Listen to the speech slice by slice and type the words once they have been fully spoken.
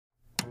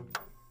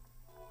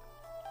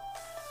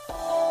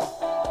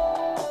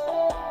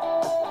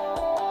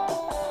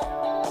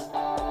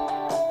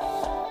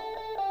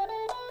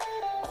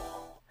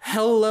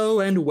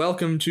and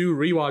welcome to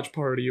Rewatch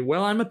Party.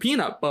 Well, I'm a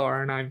peanut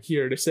bar, and I'm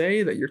here to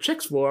say that your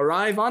checks will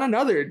arrive on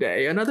another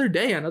day, another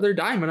dime,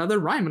 another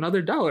rhyme,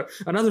 another dollar,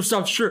 another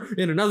stuffed shirt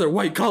in another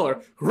white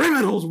collar.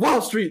 Criminals, Wall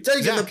Street,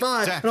 taking the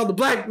pie, and all the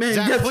black men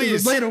get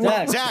please.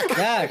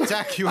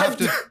 Zach, you have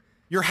to.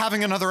 You're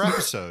having another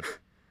episode.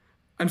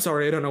 I'm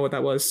sorry, I don't know what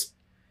that was.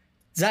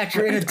 Zach,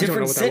 you're in a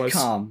different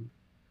sitcom.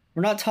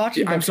 We're not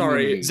talking about I'm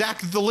sorry. Community.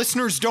 Zach, the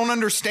listeners don't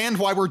understand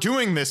why we're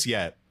doing this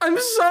yet. I'm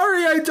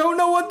sorry, I don't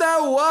know what that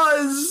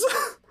was.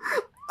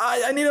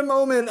 I need a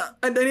moment.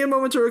 I need a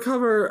moment to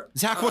recover.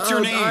 Zach, what's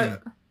your name?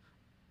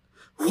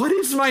 What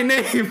is my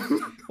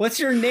name? What's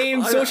your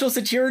name, social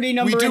security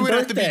number, We do and it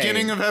birthday? at the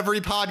beginning of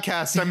every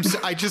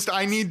podcast.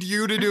 I need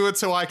you to do it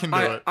so I can do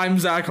it. I'm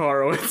Zach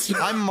Horowitz.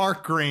 I'm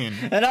Mark Green.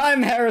 And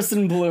I'm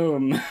Harrison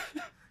Bloom.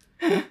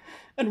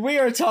 And we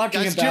are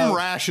talking Guys, about... Jim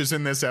Rash is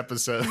in this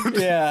episode.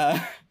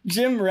 Yeah.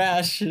 Jim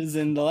Rash is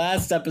in the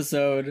last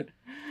episode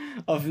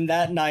of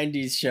that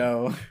 90s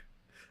show.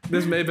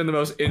 This may have been the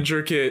most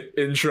intricate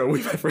intro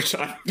we've ever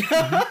done.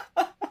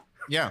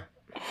 Yeah.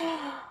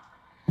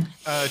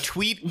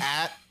 Tweet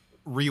at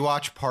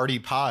Rewatch Party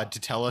Pod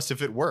to tell us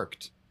if it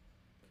worked.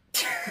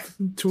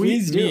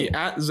 Tweet me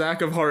at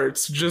Zach of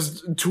Hearts.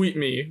 Just tweet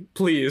me,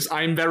 please.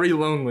 I'm very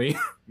lonely.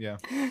 Yeah.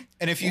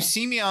 And if you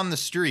see me on the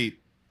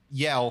street,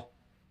 yell.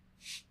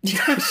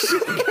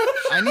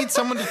 I need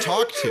someone to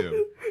talk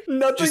to.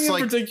 Nothing Just in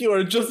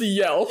particular, just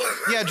yell.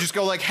 Yeah, just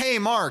go like, hey,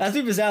 Mark. As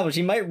we've established,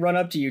 he might run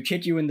up to you,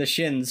 kick you in the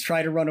shins,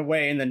 try to run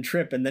away, and then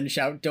trip, and then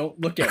shout, "Don't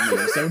look at me."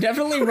 So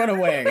definitely run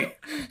away.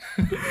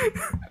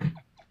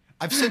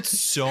 I've said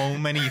so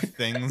many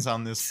things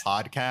on this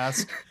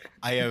podcast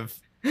I have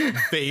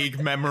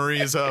vague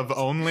memories of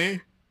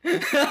only.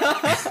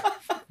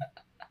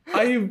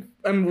 I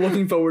am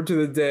looking forward to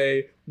the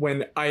day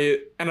when I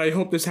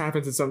hope this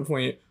happens at some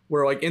point,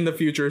 where like in the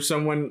future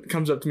someone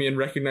comes up to me and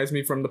recognizes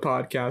me from the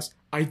podcast.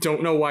 I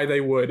don't know why they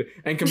would,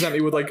 and comes at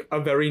me with like a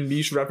very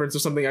niche reference to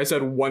something I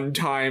said one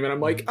time, and I'm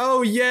like,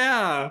 oh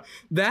yeah,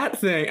 that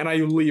thing, and I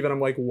leave and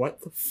I'm like,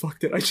 what the fuck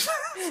did I just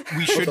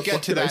We should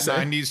get to that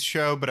 90s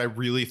show, but I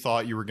really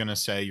thought you were gonna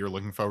say you're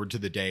looking forward to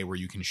the day where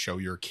you can show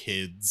your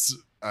kids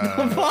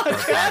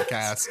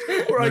podcast.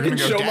 Where I can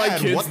show my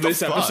kids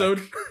this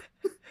episode.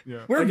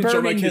 Yeah. We're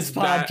burning this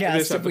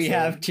podcast if we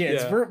have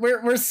kids. Yeah.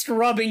 We're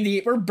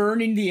scrubbing we're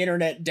burning the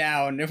internet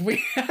down if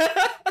we.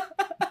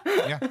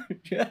 Yeah.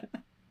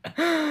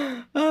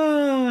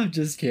 Oh,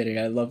 just kidding.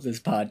 I love this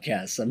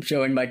podcast. I'm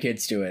showing my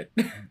kids to it.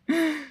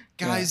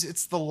 Guys,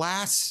 it's the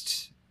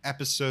last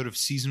episode of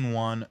season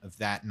 1 of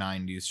that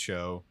 90s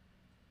show.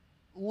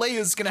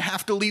 Leia's gonna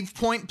have to leave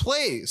Point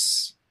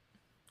Place.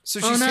 So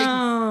she's taking.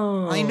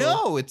 I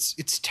know,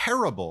 it's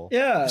terrible.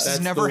 Yeah. This has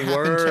never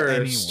happened to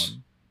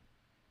anyone.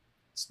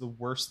 It's the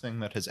worst thing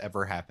that has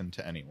ever happened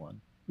to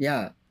anyone.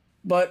 Yeah.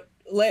 But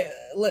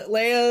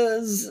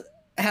Leia's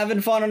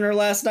having fun on her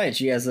last night.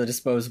 She has a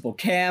disposable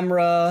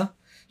camera.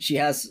 She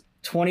has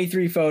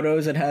 23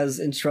 photos and has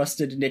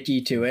entrusted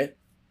Nikki to it.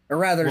 Or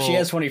rather, she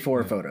has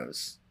 24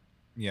 photos.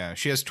 Yeah,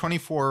 she has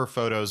 24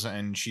 photos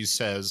and she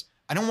says,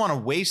 I don't want to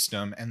waste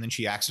them. And then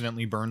she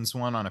accidentally burns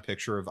one on a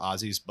picture of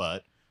Ozzy's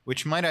butt,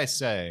 which, might I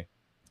say,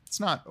 it's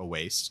not a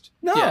waste.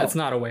 No. Yeah, it's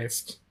not a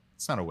waste.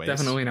 It's not a waste.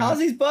 Definitely not.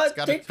 Ozzy's butt.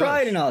 Take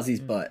pride in Ozzy's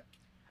butt.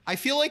 I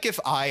feel like if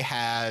I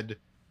had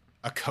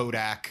a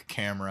Kodak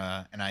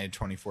camera and I had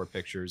 24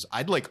 pictures,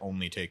 I'd like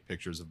only take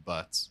pictures of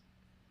butts.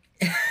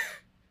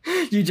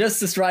 You just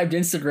described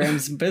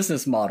Instagram's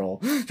business model.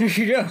 There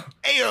you go.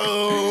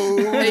 Ayo!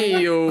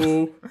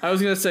 Ayo! I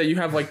was gonna say you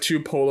have like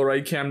 2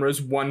 Polaroid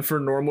cameras, one for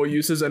normal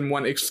uses and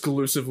one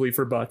exclusively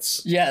for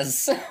butts.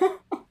 Yes.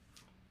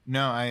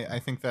 No,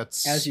 I think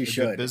that's as you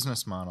should. Good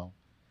business model.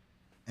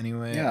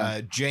 Anyway,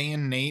 Jay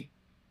and Nate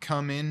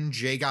come in.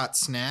 Jay got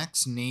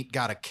snacks. Nate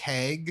got a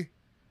keg.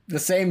 The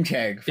same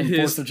keg from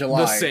 4th of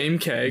July. The same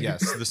keg.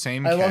 Yes, the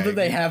same I keg. love that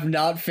they have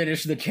not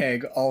finished the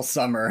keg all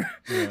summer.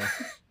 Yeah.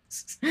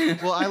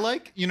 Well, I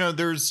like,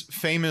 there's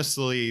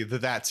famously the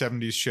That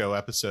 70s Show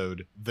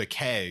episode, The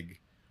Keg,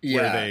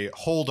 where they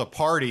hold a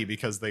party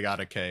because they got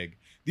a keg.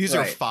 These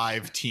are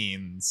 5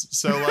 teens.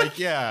 So, like,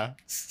 yeah,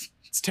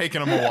 it's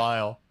taken them a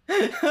while.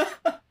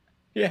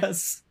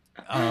 Yes.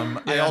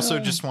 I also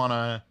just want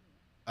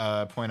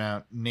to point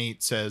out,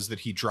 Nate says that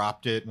he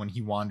dropped it when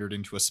he wandered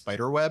into a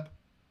spider web.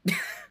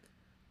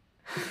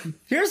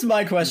 Here's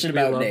my question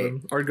about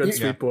Nate. Our good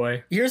sweet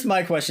boy. Here's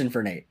my question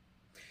for Nate.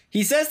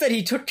 He says that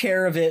he took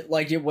care of it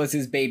like it was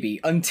his baby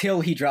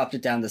until he dropped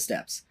it down the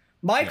steps.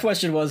 My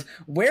question was,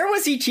 where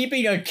was he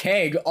keeping a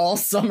keg all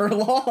summer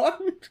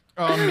long?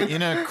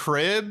 In a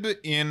crib,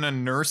 in a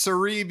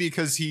nursery,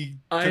 because he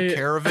took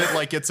care of it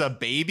like it's a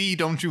baby.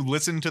 Don't you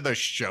listen to the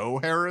show,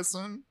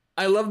 Harrison?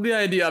 I love the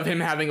idea of him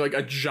having like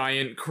a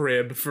giant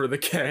crib for the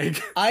keg.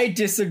 I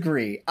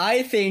disagree.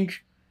 I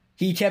think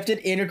he kept it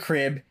in a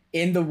crib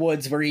in the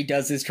woods where he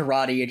does his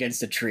karate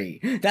against a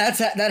tree.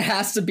 That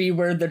has to be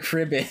where the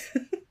crib is.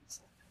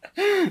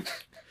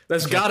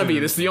 That's gotta be.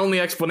 That's the only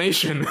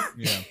explanation.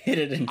 Yeah.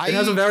 It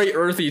has a very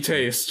earthy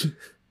taste.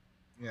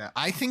 Yeah,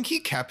 I think he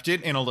kept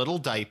it in a little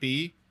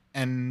diaper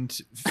and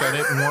fed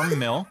it warm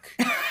milk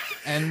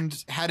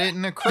and had it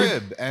in a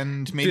crib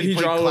and maybe Did he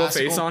played draw a little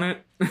classical. face on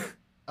it?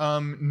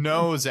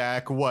 No,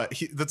 Zach. What?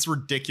 That's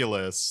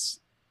ridiculous.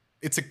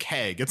 It's a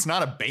keg. It's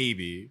not a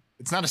baby.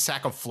 It's not a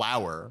sack of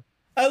flour.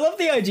 I love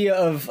the idea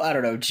of, I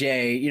don't know,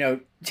 Jay,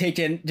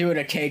 doing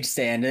a cage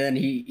stand, and then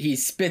he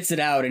spits it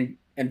out and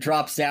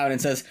drops down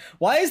and says,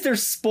 "Why is there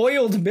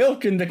spoiled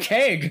milk in the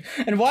keg?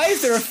 And why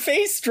is there a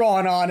face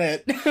drawn on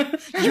it?"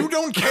 You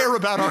don't care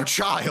about our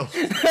child.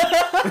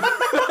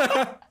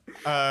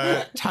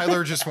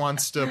 Tyler just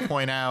wants to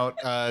point out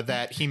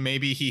that he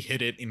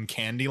hid it in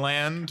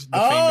Candyland, the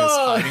famous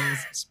hiding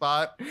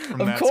spot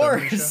from of that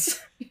course.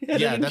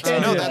 Yeah,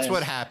 that's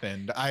what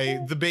happened.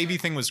 The baby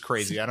thing was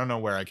crazy. I don't know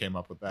where I came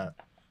up with that.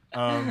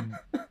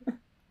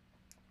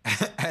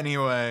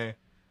 Anyway,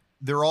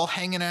 they're all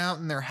hanging out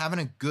and they're having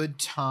a good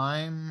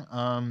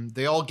time.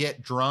 They all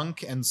get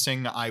drunk and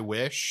sing "I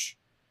Wish."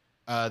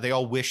 They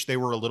all wish they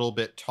were a little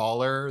bit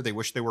taller. They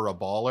wish they were a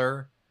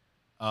baller.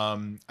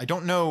 I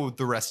don't know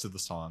the rest of the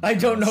song. I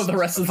don't know the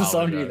rest of the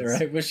song either.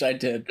 I wish I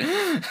did.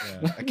 Yeah.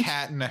 A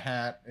cat in a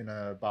hat in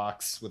a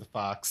box with a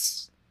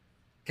fox.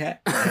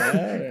 Cat.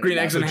 Green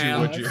eggs and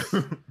ham. Would you?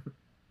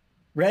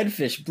 Red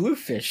fish, blue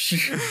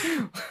fish.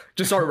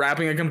 Just start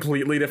rapping a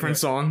completely different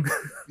song.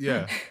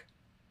 Yeah.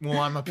 Well,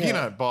 I'm a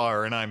peanut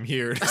bar and I'm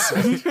here to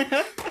say.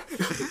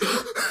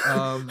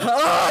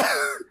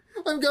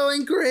 I'm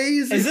going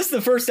crazy. Is this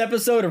the first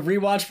episode of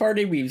Rewatch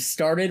Party we've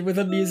started with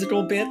a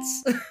musical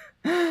bits?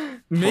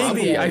 Maybe.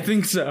 Probably. I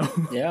think so.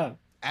 Yeah.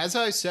 As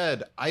I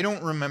said, I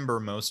don't remember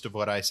most of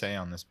what I say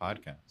on this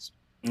podcast.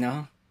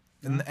 No.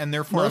 And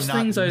therefore Most I'm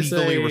not things I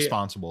legally say-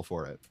 responsible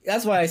for it.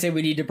 That's why I say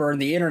we need to burn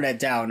the internet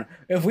down.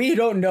 If we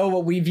don't know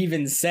what we've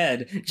even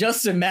said,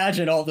 just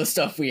imagine all the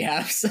stuff we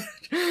have said.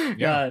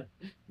 Yeah.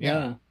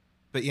 Yeah.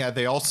 But yeah,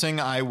 they all sing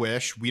 "I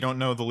Wish." We don't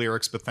know the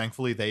lyrics, but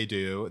thankfully they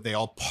do. They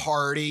all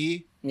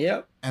party.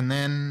 Yep. And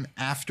then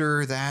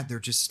after that, they're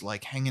just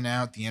like hanging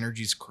out. The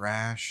energy's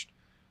crashed.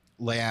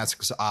 Leia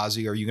asks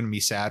Ozzy, "Are you going to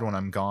be sad when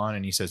I'm gone?"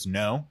 And he says,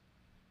 "No."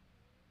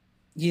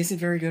 He isn't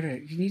very good at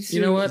it. He needs to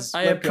You know what? just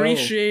I let go.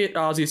 appreciate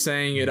Ozzy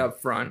saying it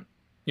up front.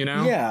 You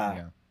know?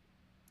 Yeah.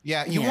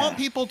 Yeah, you Yeah. want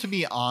people to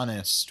be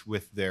honest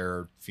with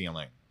their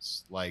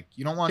feelings. Like,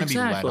 you don't want to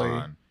Exactly. be led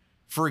on.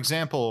 For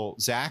example,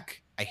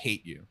 Zach, I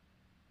hate you.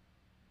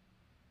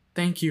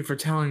 Thank you for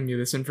telling me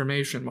this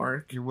information,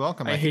 Mark. You're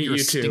welcome. I think hate you're a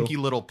you too. stinky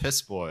little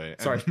piss boy.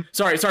 Sorry. And-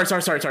 Sorry.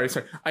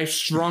 I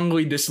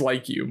strongly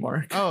dislike you,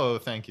 Mark. Oh,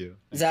 thank you.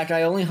 Zach,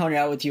 I only hung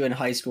out with you in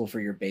high school for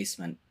your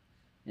basement.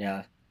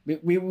 Yeah.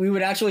 We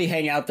would actually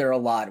hang out there a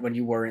lot when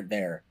you weren't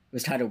there. It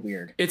was kind of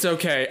weird. It's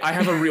okay. I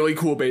have a really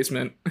cool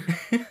basement.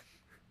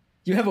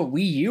 You have a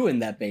Wii U in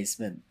that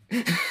basement.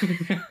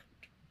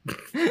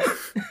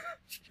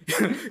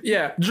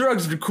 Yeah,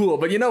 drugs are cool,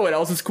 but you know what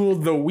else is cool?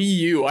 The Wii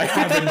U I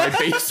have in my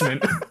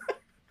basement.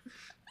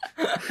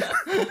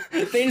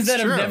 Things that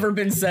true. have never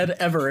been said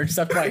ever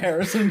except by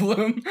Harrison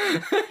Bloom.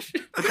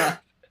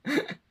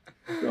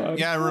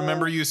 Yeah, I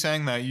remember you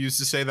saying that. You used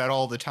to say that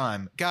all the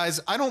time. Guys,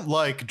 I don't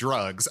like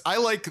drugs. I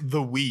like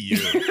the Wii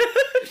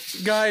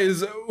U.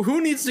 Guys,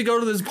 who needs to go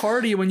to this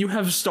party when you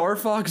have Star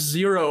Fox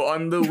Zero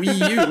on the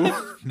Wii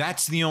U?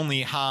 That's the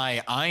only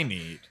high I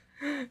need.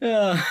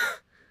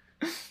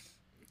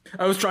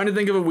 I was trying to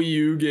think of a Wii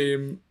U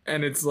game,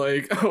 and it's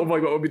like, oh my,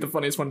 what would be the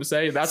funniest one to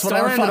say? That's what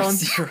Star I landed Fox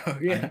on. Zero,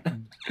 yeah.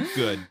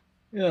 Good.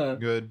 Yeah.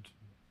 Good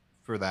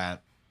for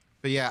that.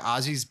 But yeah,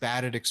 Ozzy's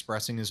bad at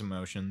expressing his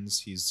emotions.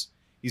 He's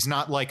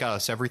not like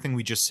us. Everything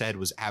we just said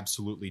was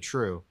absolutely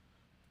true.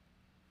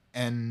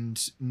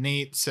 And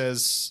Nate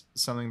says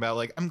something about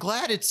like, I'm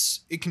glad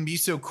it can be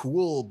so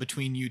cool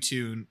between you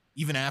two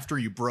even after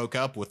you broke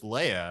up with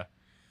Leia.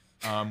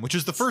 Which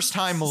is the first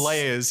time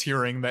Leia is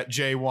hearing that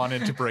Jay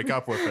wanted to break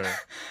up with her.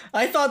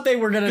 I thought they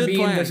were gonna Good be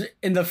plan.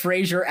 in the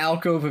Frasier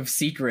alcove of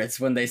secrets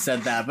when they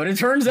said that, but it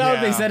turns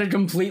out they Yeah. said it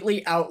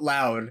completely out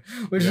loud,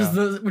 which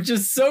Yeah. which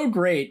is so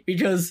great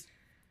because,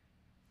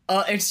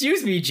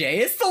 excuse me, Jay,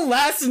 it's the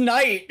last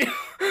night.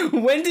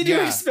 When did you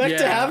Yeah. expect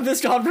to Yeah. have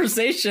this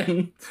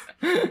conversation?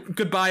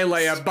 Goodbye,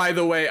 Leia. By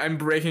the way, I'm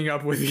breaking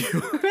up with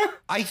you.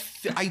 I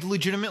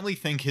legitimately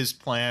think his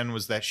plan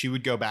was that she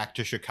would go back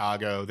to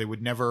Chicago. They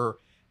would never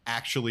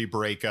actually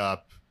break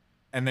up,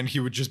 and then he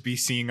would just be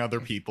seeing other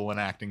people and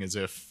acting as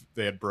if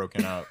they had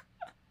broken up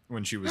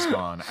when she was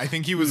gone. I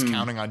think he was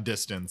counting on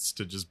distance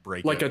to just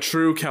break Like it. a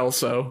true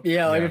Kelso.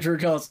 Yeah, like Yeah. a true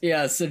Kelso.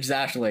 Yes,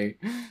 exactly.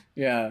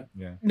 Yeah.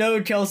 Yeah.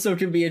 No Kelso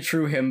can be a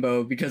true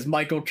himbo because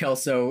Michael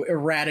Kelso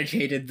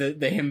eradicated the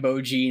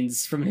himbo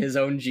genes from his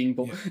own gene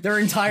pool. They're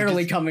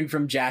entirely coming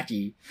from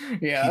Jackie.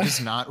 He Yeah.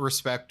 does not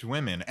respect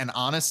women, and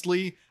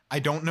honestly, I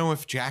don't know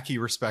if Jackie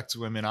respects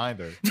women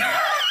either.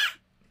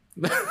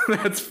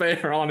 That's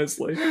fair,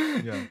 honestly.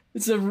 Yeah.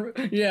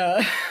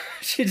 Yeah,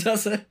 she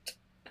doesn't.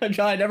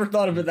 I never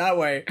thought of it that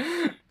way.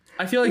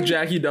 I feel like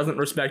Jackie doesn't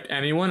respect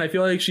anyone. I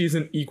feel like she's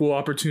an equal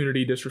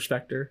opportunity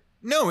disrespecter.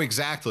 No,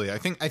 exactly. I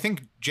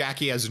think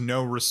Jackie has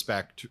no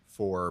respect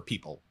for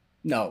people.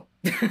 No.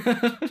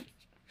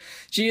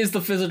 She is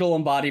the physical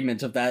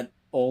embodiment of that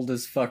old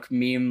as fuck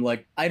meme,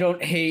 like, I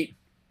don't hate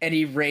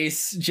any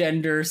race,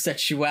 gender,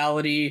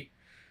 sexuality.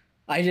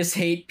 I just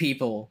hate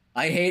people.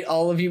 I hate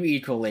all of you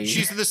equally.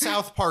 She's the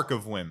South Park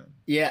of women.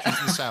 Yeah.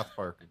 She's the South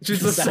Park.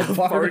 She's the South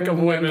Park of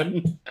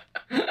women.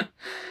 That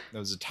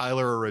was a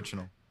Tyler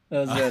original.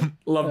 That was good.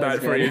 Love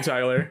that for you,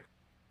 Tyler.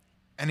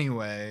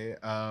 Anyway,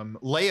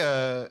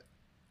 Leia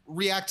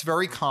reacts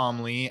very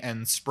calmly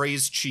and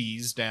sprays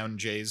cheese down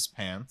Jay's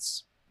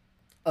pants.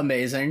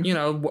 Amazing. You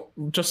know,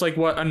 just like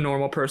what a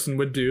normal person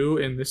would do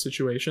in this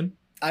situation.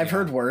 I've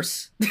heard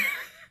worse.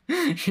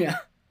 Yeah.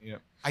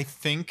 I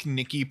think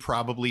Nikki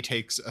probably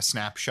takes a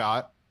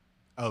snapshot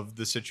of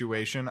the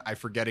situation. I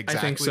forget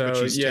exactly, but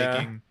she's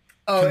taking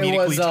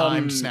comedically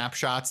timed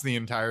snapshots the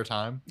entire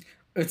time.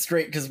 It's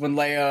great because when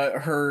Leia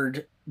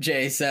heard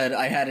Jay said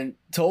I hadn't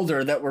told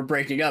her that we're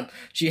breaking up,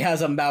 she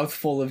has a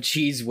mouthful of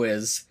cheese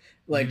whiz,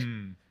 like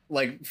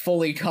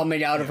fully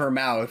coming out of her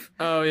mouth.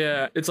 Oh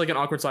yeah, it's like an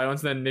awkward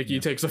silence. Then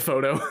Nikki takes a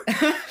photo,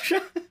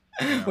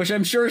 which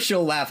I'm sure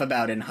she'll laugh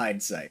about in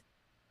hindsight.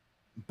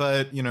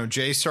 But, you know,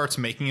 Jay starts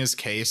making his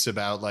case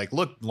about, like,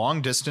 look,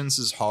 long distance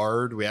is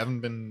hard. We haven't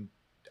been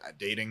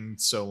dating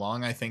so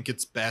long. I think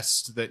it's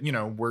best that, you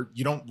know,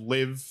 you don't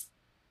live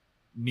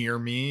near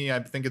me. I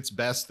think it's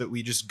best that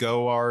we just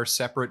go our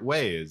separate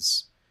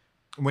ways.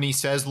 When he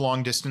says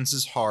long distance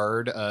is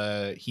hard,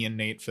 he and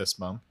Nate fist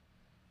bump.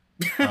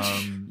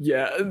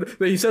 Yeah,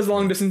 he says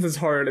long distance is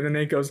hard, and then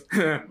Nate goes,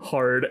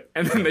 hard,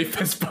 and then they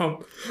fist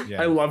bump.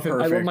 Yeah. I love him.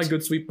 Perfect. I love my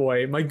good sweet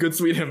boy, my good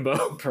sweet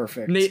himbo.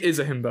 Perfect. Nate is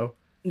a himbo.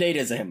 Nate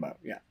is a himbo,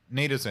 yeah.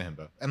 Nate is a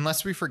himbo.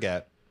 Unless we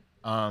forget,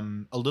 a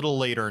little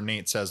later,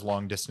 Nate says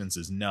long distance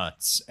is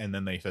nuts, and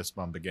then they fist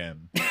bump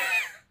again.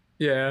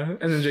 Yeah,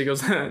 and then Jay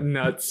goes,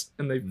 nuts,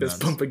 and they fist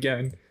bump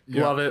again.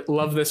 Yep. Love it.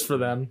 Love this for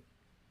them.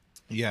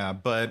 Yeah,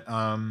 but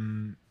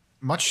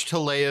much to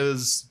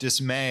Leia's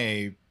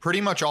dismay,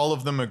 pretty much all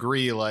of them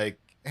agree, like,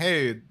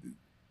 hey,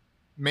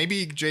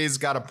 maybe Jay's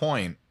got a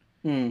point.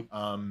 You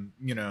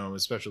know,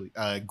 especially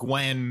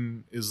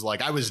Gwen is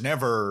like, I was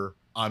never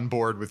on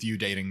board with you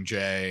dating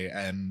Jay,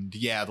 and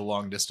yeah, the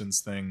long distance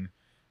thing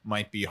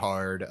might be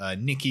hard.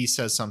 Nikki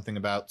says something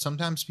about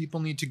sometimes people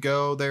need to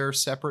go their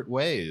separate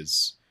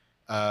ways,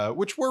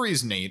 which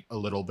worries Nate a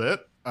little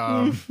bit.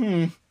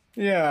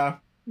 Yeah.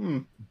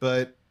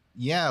 But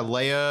yeah,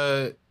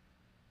 Leia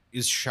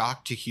is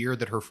shocked to hear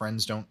that her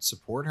friends don't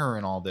support her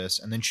in all this,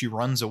 and then she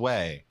runs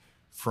away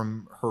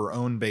from her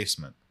own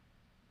basement.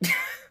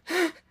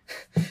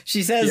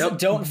 She says,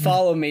 don't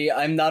follow me.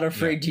 I'm not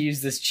afraid to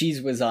use this cheese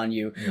whiz on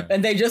you. Yeah.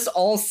 And they just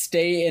all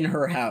stay in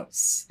her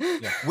house.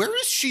 Yeah. Where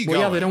is she going?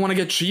 Yeah, they don't want to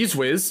get cheese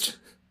whizzed.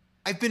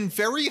 I've been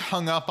very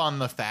hung up on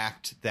the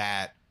fact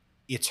that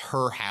it's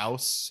her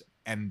house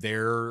and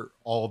they're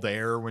all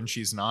there when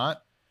she's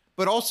not.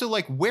 But also,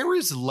 like, where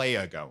is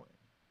Leia going?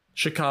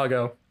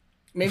 Chicago.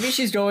 Maybe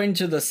she's going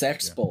to the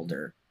sex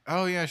boulder.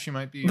 Oh, yeah, she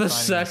might be. The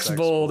sex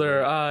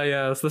boulder.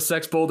 Yes, the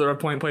sex boulder of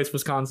Point Place,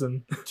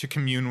 Wisconsin. To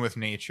commune with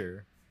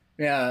nature.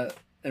 Yeah,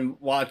 and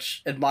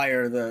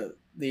admire the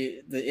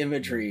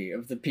imagery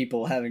of the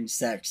people having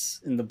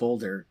sex in the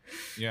boulder.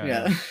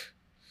 Yeah.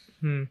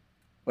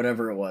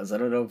 Whatever it was. I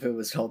don't know if it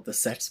was called the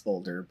sex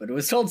boulder, but it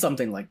was called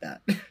something like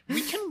that.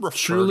 We can refer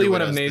truly to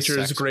one of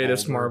nature's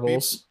greatest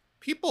marvels.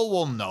 People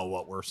will know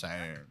what we're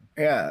saying.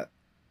 Yeah.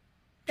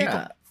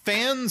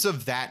 Fans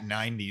of that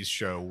 90s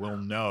show will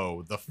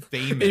know the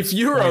famous. If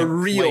you're a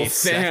real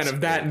fan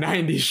of that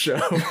 90s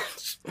show.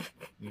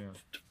 Yeah.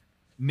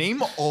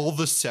 Name all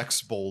the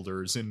sex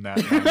boulders in that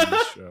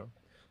 90s show.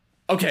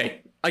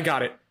 Okay, I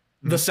got it.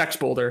 The sex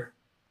boulder.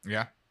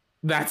 Yeah.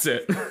 That's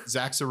it.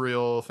 Zach's a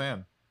real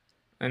fan.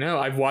 I know.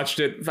 I've watched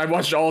it. I've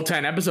watched all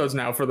 10 episodes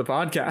now for the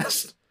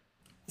podcast.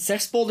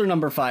 Sex boulder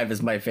number 5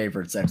 is my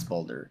favorite sex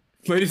boulder.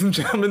 Ladies and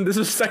gentlemen, this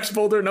is sex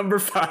boulder number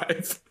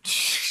 5.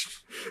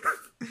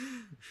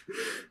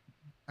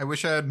 I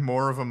wish I had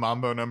more of a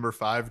Mambo number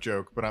 5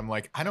 joke, but I'm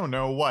like, I don't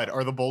know what.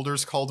 Are the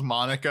boulders called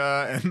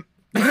Monica and...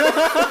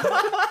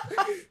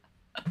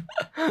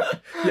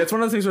 Yeah, it's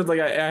one of those things where it's like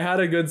I had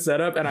a good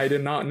setup and I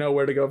did not know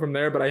where to go from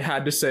there, but I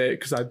had to say it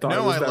because I thought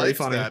it was very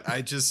funny. That.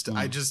 I just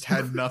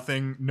had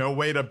no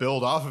way to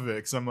build off of it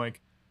because I'm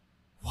like,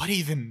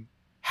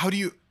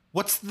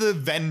 what's the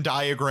Venn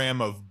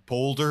diagram of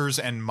boulders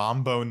and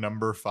Mambo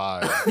number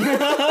 5?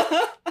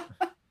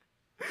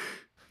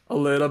 A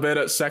little bit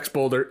of sex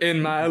boulder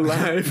in my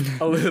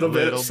life. A little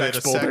bit of sex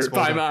boulder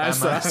by my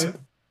side.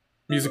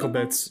 Musical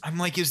bits. I'm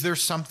like, is there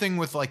something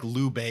with like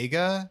Lou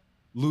Bega?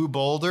 Lou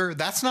Boulder?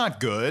 That's not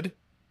good.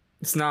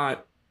 It's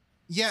not.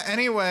 Yeah,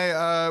 anyway,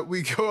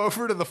 we go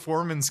over to the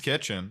foreman's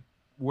kitchen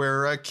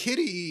where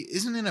Kitty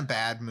isn't in a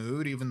bad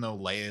mood, even though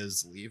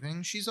Leia's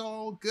leaving. She's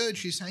all good.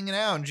 She's hanging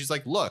out. And she's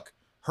like, look,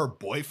 her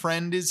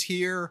boyfriend is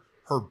here.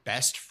 Her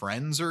best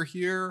friends are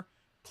here.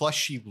 Plus,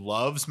 she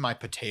loves my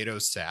potato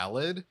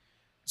salad.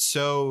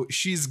 So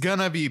she's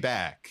gonna be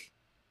back.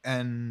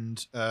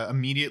 And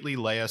immediately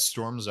Leia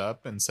storms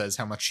up and says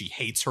how much she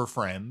hates her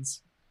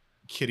friends.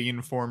 Kitty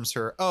informs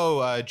her,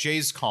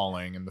 Jay's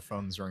calling, and the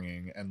phone's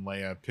ringing, and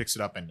Leia picks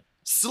it up and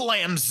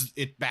slams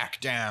it back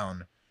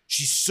down.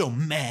 She's so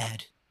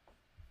mad.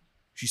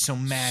 She's so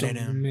mad at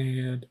him.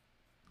 Mad.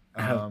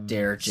 How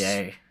dare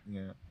Jay?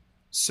 Yeah.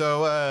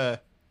 So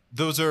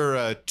those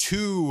are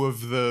two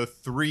of the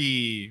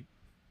three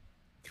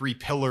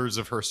pillars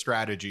of her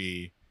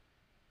strategy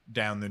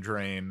down the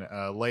drain.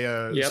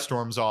 Leia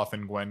storms off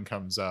and Gwen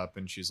comes up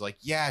and she's like,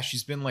 yeah,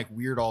 she's been like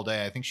weird all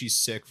day. I think she's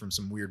sick from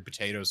some weird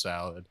potato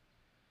salad.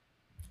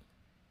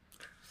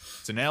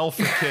 It's an L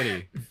for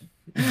Kitty.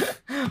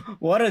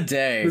 What a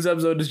day. This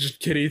episode is just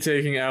Kitty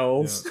taking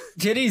L's. Yeah.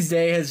 Kitty's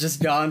day has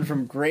just gone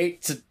from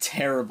great to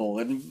terrible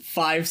in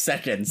 5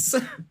 seconds.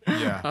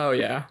 Yeah. Oh,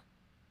 yeah.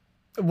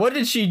 What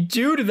did she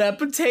do to that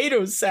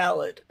potato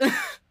salad?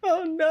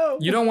 Oh, no.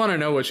 You don't want to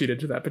know what she did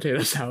to that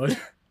potato salad.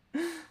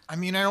 I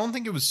mean, I don't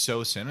think it was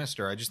so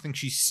sinister. I just think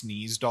she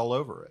sneezed all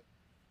over it.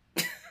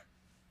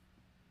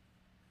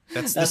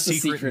 That's the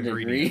secret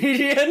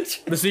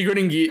ingredient. The secret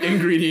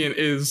ingredient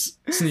is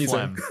sneezing.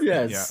 Phlegm.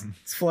 Yes, yeah.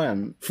 It's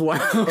phlegm.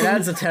 It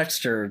adds a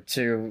texture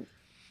to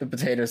the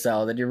potato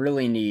salad that you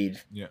really need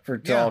for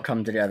it to all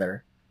come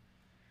together.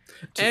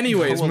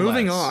 Anyways,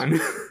 moving on.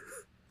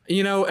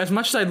 You know, as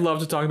much as I'd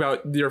love to talk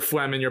about your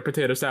phlegm and your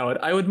potato salad,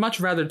 I would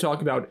much rather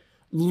talk about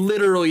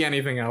literally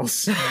anything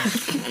else.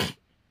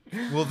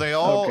 Well, they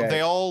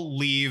all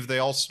leave. They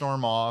all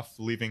storm off,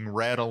 leaving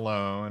Red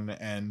alone.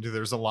 And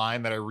there's a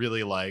line that I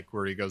really like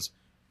where he goes,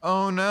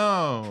 "Oh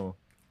no,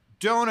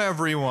 don't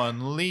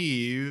everyone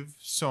leave.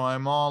 So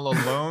I'm all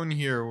alone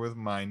here with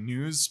my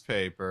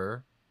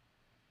newspaper."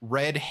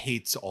 Red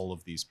hates all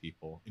of these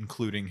people,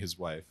 including his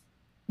wife.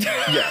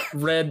 Yeah,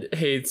 Red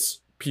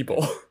hates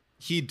people.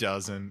 He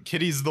doesn't.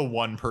 Kitty's the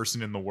one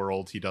person in the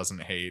world he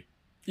doesn't hate.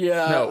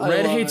 Yeah. No,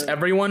 Red hates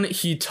everyone.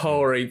 He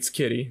tolerates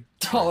Kitty.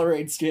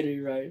 Tolerates Kitty,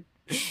 right?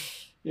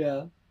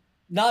 Yeah.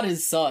 Not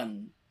his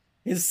son.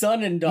 His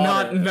son and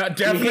daughter. Not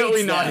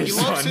definitely not his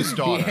son. He loves his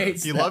daughter.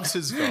 He loves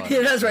his daughter.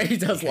 Yeah, that's right. He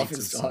does love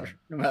his daughter.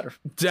 No matter.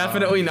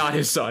 Definitely not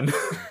his son.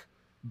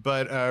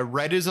 But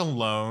Red is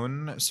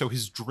alone, so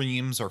his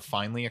dreams are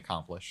finally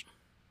accomplished.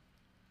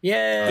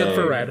 Yeah. Good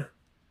for Red.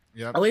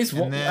 Yep. At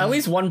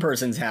least one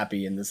person's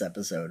happy in this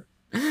episode.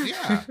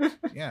 Yeah.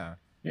 Yeah.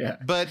 Yeah.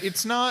 But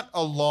it's not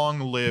a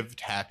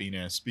long-lived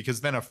happiness because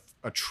then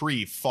a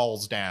tree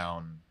falls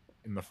down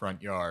in the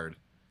front yard.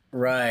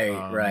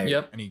 Right, right.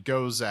 Yep. And he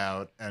goes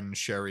out and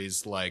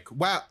Sherry's like,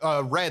 wow,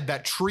 Red,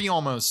 that tree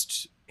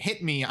almost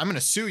hit me. I'm going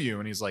to sue you.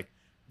 And he's like,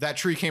 that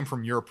tree came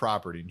from your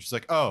property. And she's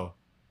like, oh,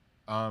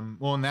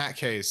 well, in that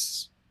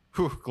case,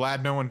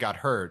 glad no one got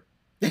hurt.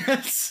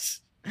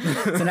 It's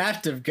an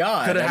act of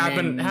God. Could have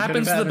happened.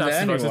 Happens to the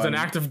best of us. It's an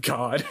act of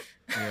God.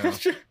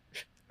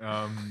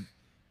 Yeah.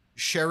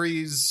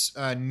 Sherry's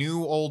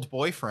new old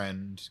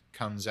boyfriend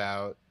comes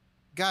out.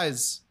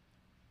 Guys,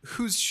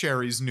 who's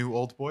Sherry's new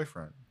old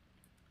boyfriend?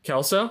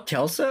 Kelso?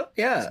 Kelso?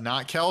 Yeah. It's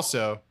not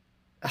Kelso.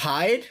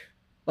 Hyde?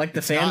 Like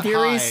the fan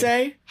theories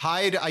say?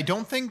 Hyde, I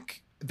don't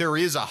think there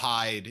is a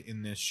Hyde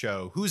in this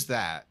show. Who's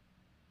that?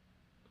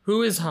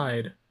 Who is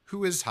Hyde?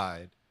 Who is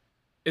Hyde?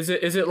 Is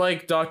it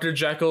like Dr.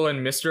 Jekyll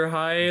and Mr.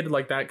 Hyde?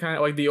 Like that kind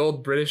of, like the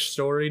old British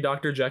story,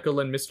 Dr. Jekyll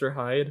and Mr.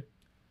 Hyde?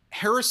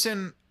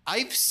 Harrison,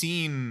 I've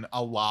seen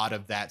a lot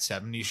of that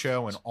 70s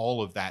show and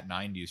all of that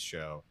 90s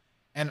show.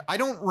 And I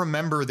don't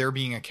remember there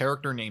being a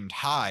character named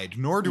Hyde,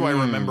 nor do I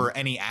remember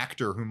any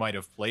actor who might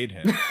have played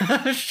him.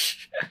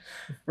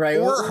 Right.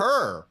 Or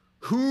her.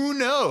 Who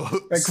knows?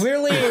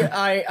 Clearly,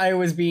 I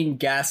was being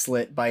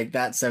gaslit by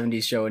that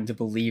 70s show into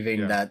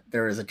believing that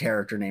there is a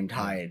character named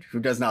Hyde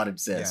who does not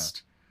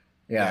exist.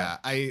 Yeah.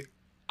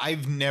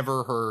 I've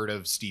never heard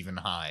of Stephen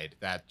Hyde.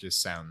 That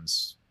just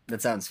sounds...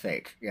 That sounds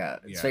fake. Yeah,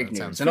 it's fake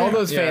news. And all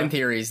those fan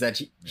theories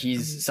that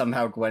he's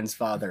somehow Gwen's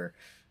father.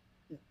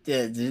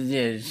 No,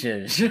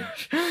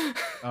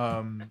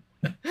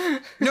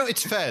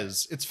 it's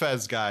Fez. It's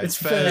Fez, guys. It's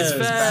Fez.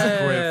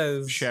 Back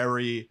with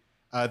Sherry.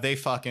 They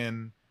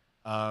fucking...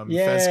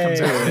 Fez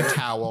comes out with a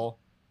towel.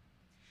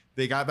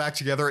 They got back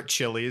together at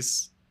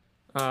Chili's.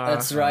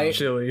 That's right.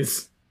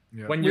 Chili's.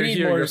 Yeah. When you're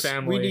here, your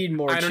family. We need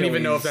more I don't Chili's.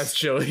 even know if that's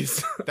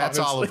Chili's. That's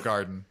Olive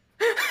Garden.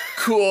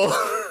 Cool.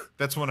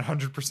 That's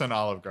 100%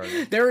 Olive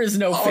Garden. There is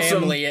no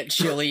family at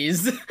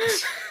Chili's.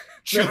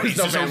 Chili's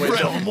is a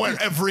realm where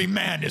every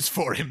man is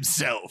for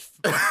himself.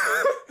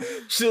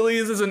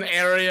 Chili's is an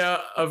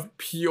area of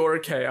pure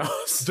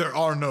chaos. There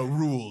are no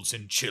rules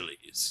in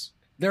Chili's.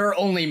 There are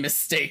only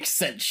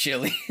mistakes at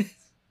Chili's.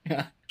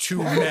 Yeah.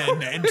 2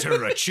 men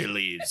enter a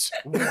Chili's.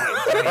 1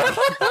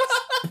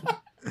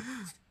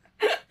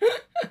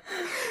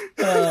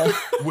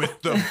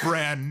 with the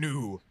brand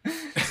new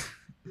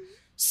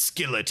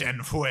skillet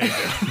and fuego.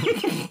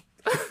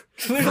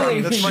 Clearly,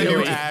 that's my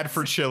new ad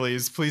for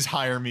Chili's. Please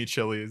hire me,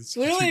 Chili's.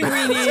 Clearly,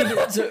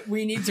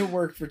 we need to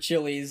work for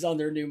Chili's on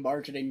their new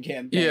marketing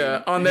campaign.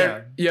 Yeah, on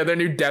their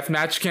new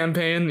deathmatch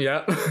campaign.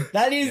 Yeah,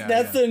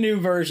 that's the new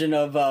version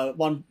of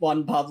one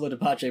Pablo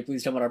DePache.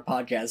 Please come on our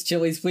podcast.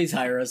 Chili's, please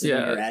hire us in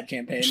your ad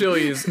campaign.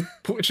 Chili's,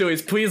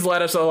 please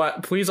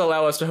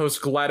allow us to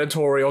host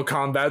gladiatorial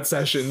combat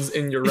sessions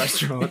in your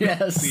restaurant.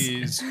 Yes,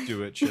 please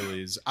do it,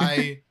 Chili's.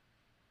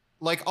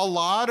 like a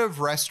lot of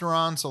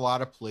restaurants, a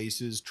lot of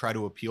places try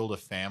to appeal to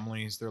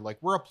families. They're like,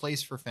 we're a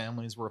place for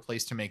families. We're a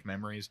place to make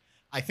memories.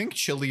 I think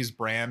Chili's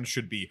brand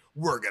should be,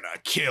 we're gonna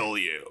kill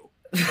you.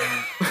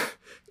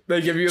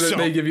 They give you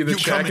the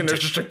check and there's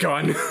just a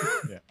gun.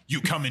 Yeah.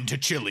 You come into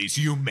Chili's,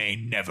 you may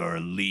never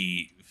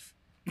leave.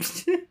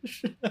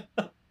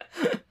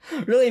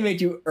 Really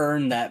made you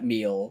earn that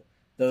meal.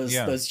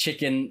 Those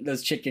chicken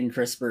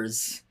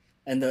crispers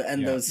and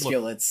those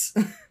skillets.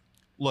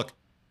 Look,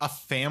 a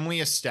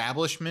family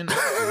establishment,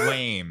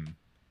 lame.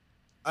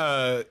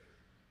 A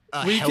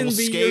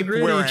hellscape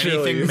where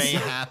anything may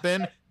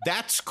happen,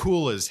 that's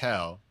cool as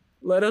hell.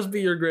 Let us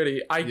be your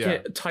Gritty.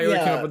 Tyler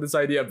came up with this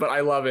idea, but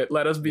I love it.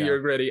 Let us be your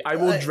Gritty. I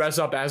will dress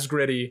up as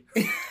Gritty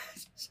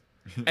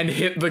and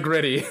hit the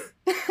Gritty.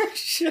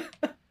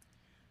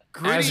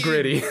 As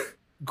Gritty.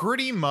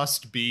 Gritty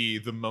must be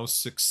the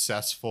most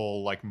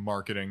successful like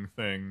marketing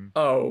thing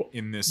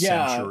in this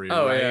century,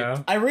 right?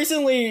 Yeah. I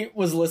recently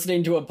was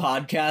listening to a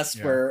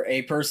podcast where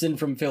a person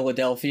from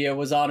Philadelphia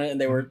was on it,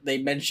 and they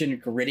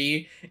mentioned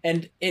Gritty,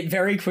 and it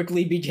very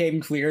quickly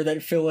became clear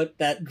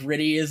that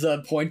Gritty is a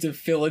point of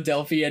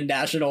Philadelphia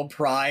national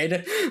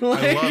pride. I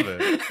love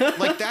it.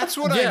 Like that's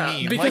what I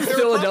mean. Because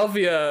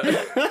Philadelphia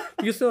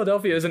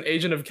is an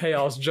agent of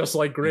chaos just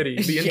like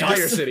Gritty, the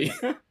entire city.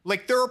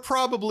 Like there are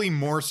probably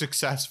more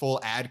successful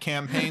ad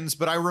campaigns,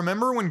 but I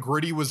remember when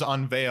Gritty was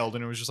unveiled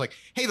and it was just like,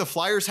 hey, the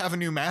Flyers have a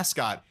new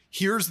mascot.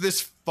 Here's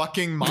this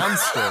fucking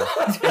monster.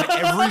 And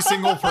every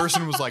single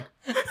person was like,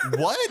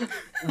 what?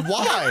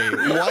 Why?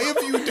 Why have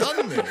you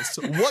done this?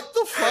 What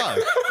the fuck?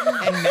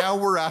 And now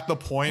we're at the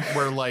point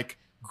where like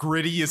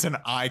Gritty is an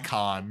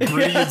icon.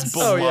 Gritty is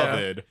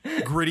beloved.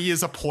 Gritty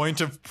is a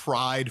point of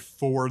pride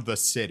for the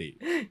city.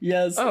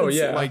 Yes.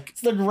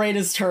 It's the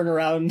greatest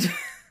turnaround.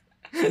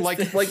 Like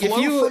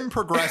Flow from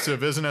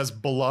Progressive isn't as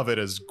beloved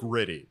as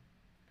Gritty.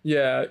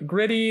 Yeah,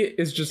 Gritty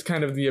is just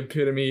kind of the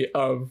epitome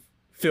of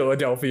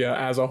Philadelphia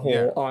as a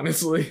whole,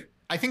 honestly.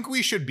 I think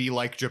we should be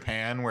like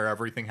Japan, where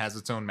everything has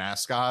its own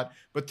mascot,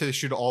 but they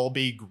should all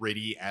be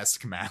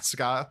Gritty-esque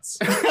mascots.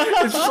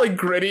 It's just like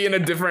Gritty in a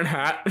different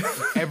hat.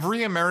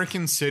 Every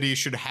American city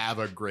should have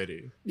a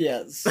Gritty.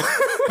 Yes.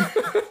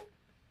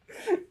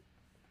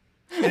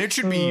 And it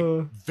should be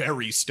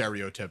very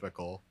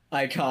stereotypical.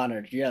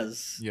 Iconic,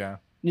 yes. Yeah.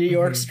 New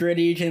York's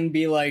Gritty can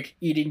be like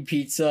eating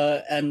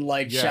pizza and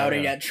like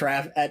shouting at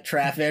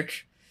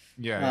traffic.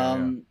 We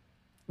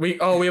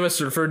have a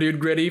Surfer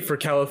Dude Gritty for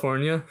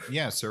California.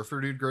 Yeah,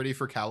 Surfer Dude Gritty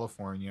for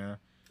California.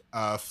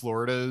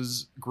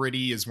 Florida's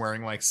Gritty is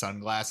wearing like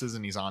sunglasses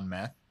and he's on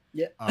meth.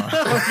 Yeah.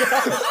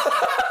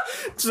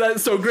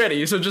 So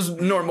Gritty. So just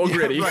normal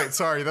Gritty. Right.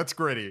 Sorry, that's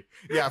Gritty.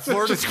 Yeah,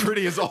 Florida's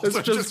Gritty is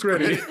also just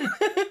Gritty.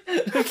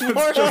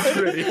 Florida just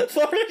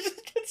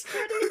gets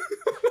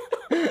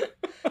Gritty.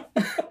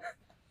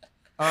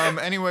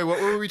 Anyway,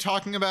 what were we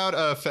talking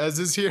about? Fez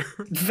is here.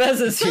 Fez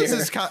is here.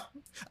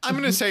 I'm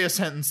going to say a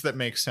sentence that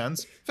makes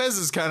sense. Fez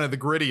is kind of the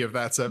Gritty of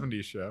That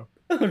 70s Show.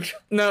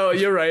 No,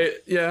 you're right.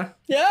 Yeah.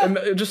 Yeah.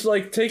 And just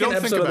like take an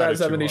episode of That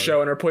 70s Show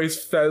and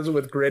replace Fez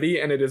with Gritty,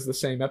 and it is the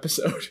same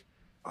episode.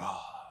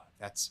 Oh,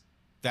 that's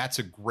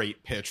a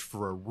great pitch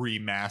for a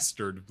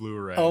remastered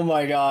Blu-ray. Oh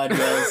my god,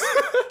 yes.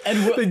 And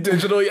they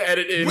digitally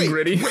edit in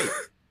Gritty. Wait,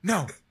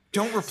 no,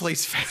 don't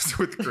replace Fez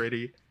with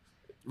Gritty.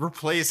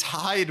 Replace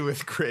Hyde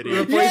with Gritty.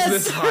 Replace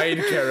this Hyde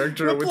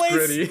character with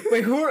Gritty.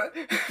 Wait,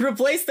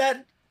 replace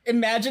that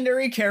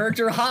imaginary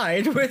character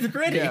Hyde with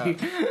Gritty?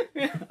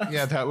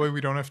 Yeah, that way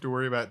we don't have to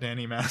worry about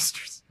Danny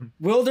Masterson.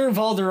 Wilder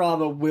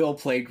Valderrama will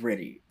play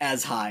Gritty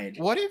as Hyde.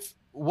 What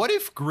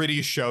if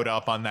Gritty showed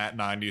up on That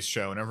 90s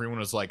Show and everyone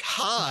was like,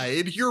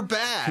 Hyde, you're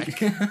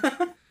back.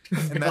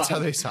 And that's how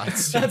they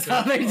sidestep. That's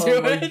how they do it.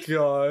 Oh my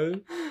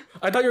god!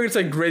 I thought you were gonna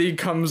say Gritty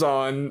comes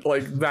on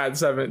like That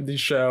 70s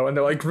Show, and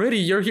they're like, Gritty,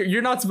 you're here.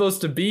 You're not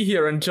supposed to be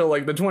here until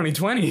like the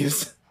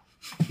 2020s.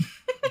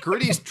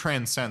 Gritty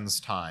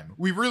transcends time.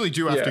 We really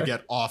do have to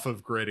get off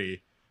of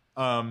Gritty.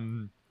 But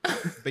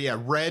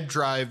yeah, Red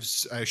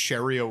drives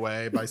Sherry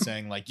away by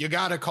saying like, you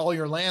gotta call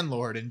your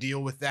landlord and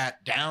deal with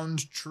that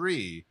downed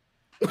tree.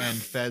 And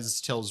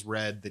Fez tells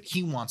Red that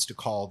he wants to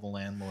call the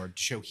landlord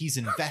to show he's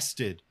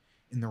invested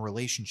in the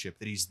relationship,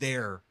 that he's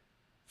there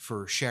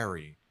for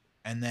Sherry.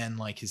 And then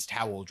like his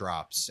towel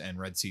drops and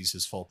Red sees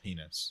his full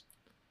penis.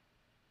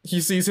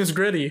 He sees his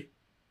Gritty.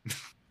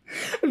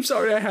 I'm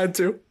sorry I had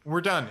to.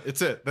 We're done.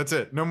 It's it. That's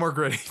it. No more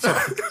Gritty.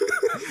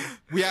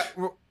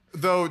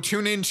 Though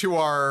tune into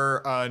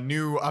our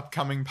new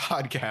upcoming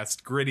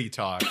podcast, Gritty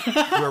Talk,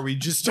 where we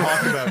just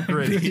talk about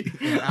Gritty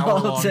an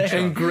hour-long chunk.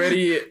 And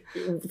Gritty,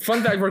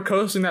 fun fact, we're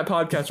hosting that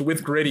podcast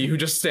with Gritty, who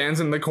just stands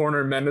in the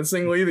corner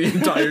menacingly the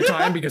entire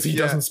time because he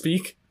doesn't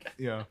speak.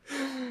 Yeah.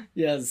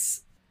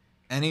 Yes.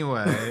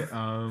 Anyway,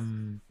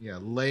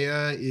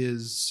 Leia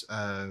is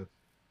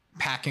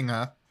packing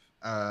up.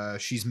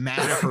 She's mad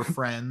at her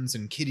friends,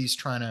 and Kitty's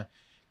trying to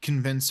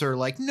convince her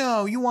like,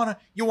 no, you want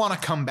to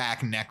come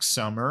back next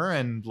summer.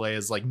 And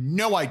Leia's like,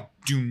 no, I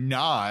do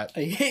not.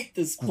 I hate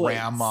this place.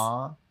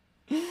 Grandma.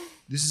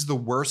 This is the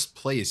worst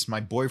place. My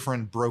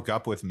boyfriend broke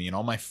up with me, and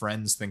all my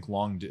friends think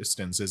long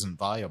distance isn't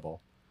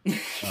viable.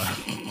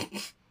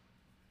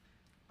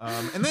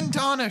 And then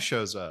Donna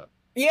shows up.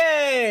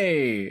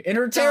 Yay! In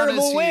her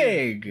terrible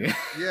wig.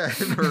 Yeah,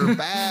 in her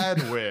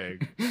bad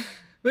wig.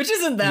 Which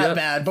isn't that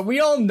bad, but we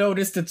all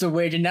noticed it's a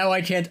wig, and now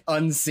I can't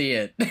unsee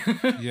it.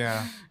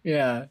 Yeah.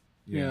 Yeah.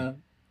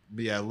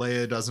 But yeah,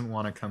 Leia doesn't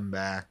want to come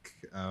back.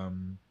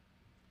 And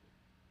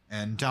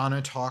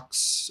Donna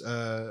talks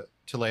to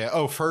Leia.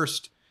 Oh,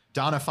 first,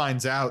 Donna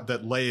finds out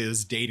that Leia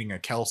is dating a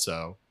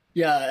Kelso.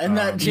 Yeah, and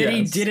that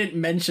Kitty didn't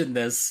mention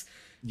this.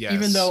 Yes.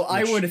 Even though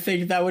I would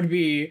think that would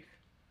be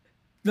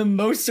the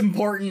most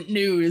important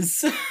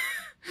news.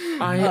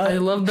 I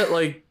love that,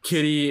 like,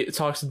 Kitty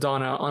talks to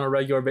Donna on a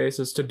regular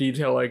basis to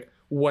detail, like,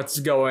 what's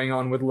going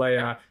on with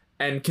Leia,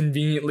 and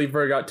conveniently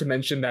forgot to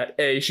mention that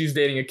A, she's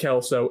dating a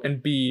Kelso,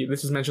 and B,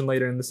 this is mentioned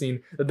later in the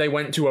scene, that they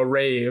went to a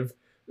rave.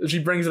 She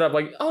brings it up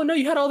like, oh no,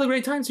 you had all the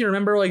great times here.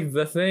 Remember, like,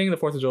 the thing, the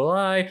 4th of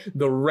July,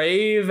 the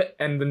rave?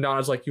 And then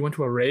Donna's like, you went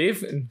to a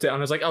rave? And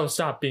Donna's like, oh,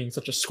 stop being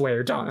such a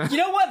square, Donna. You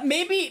know what?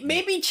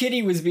 Maybe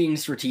Kitty was being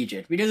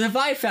strategic, because if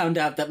I found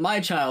out that my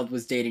child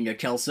was dating a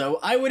Kelso,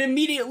 I would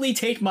immediately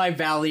take my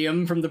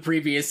Valium from the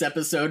previous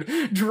episode,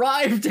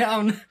 drive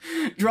down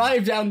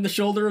the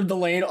shoulder of the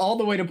lane all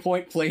the way to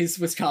Point Place,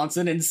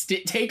 Wisconsin, and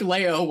take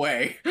Leia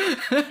away.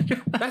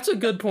 That's a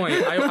good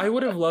point. I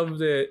would have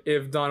loved it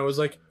if Donna was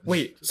like,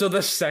 wait, so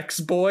the sex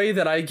boy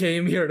that I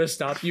came here to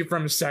stop you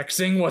from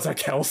sexing was a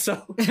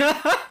Kelso?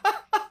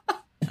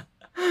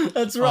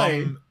 That's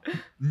right.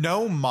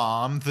 No,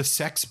 Mom. The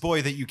sex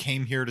boy that you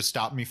came here to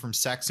stop me from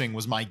sexing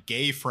was my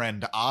gay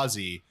friend,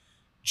 Ozzy.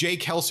 Jay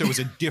Kelso was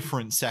a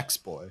different sex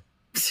boy.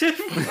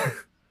 The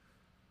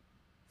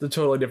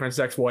totally different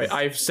sex boy.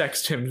 I've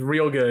sexed him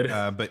real good.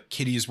 But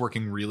Kitty is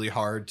working really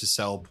hard to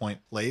sell Point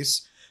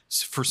Place.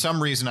 For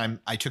some reason,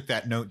 I took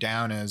that note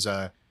down as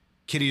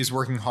Kitty is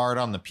working hard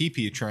on the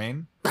pee-pee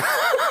train.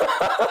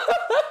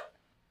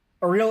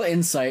 A real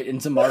insight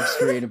into Mark's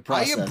creative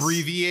process. I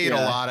abbreviate a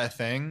lot of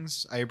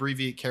things. I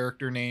abbreviate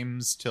character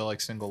names to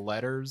like single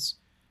letters.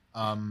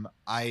 As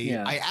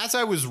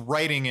I was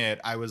writing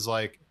it, I was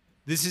like,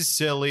 this is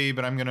silly,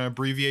 but I'm going to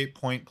abbreviate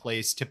Point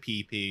Place to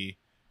pee-pee.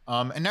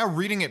 And now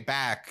reading it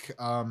back,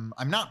 I'm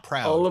not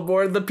proud. All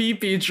aboard the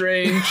pee-pee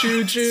train.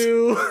 Choo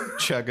choo.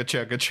 Chugga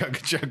chugga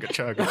chugga chugga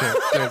chugga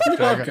chugga.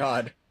 Oh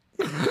God.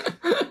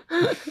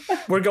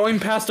 We're going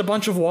past a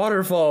bunch of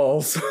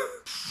waterfalls.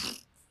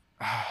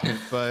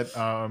 But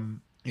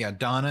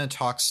Donna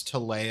talks to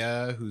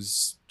Leia,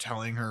 who's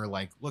telling her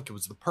like, look, it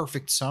was the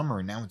perfect summer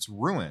and now it's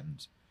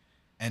ruined.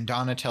 And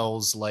Donna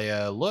tells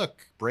Leia,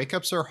 look,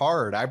 breakups are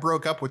hard. I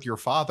broke up with your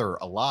father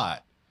a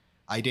lot.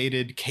 I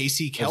dated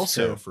Casey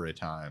Kelso for a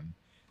time.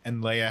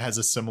 And Leia has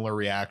a similar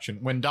reaction.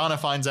 When Donna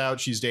finds out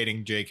she's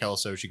dating Jay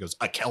Kelso, she goes,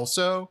 a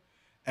Kelso?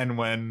 And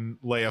when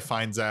Leia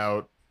finds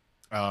out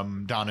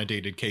Donna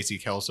dated Casey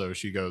Kelso,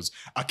 she goes,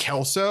 a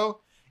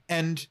Kelso?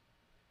 And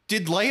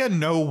did Leia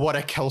know what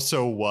a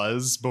Kelso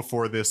was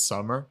before this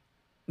summer?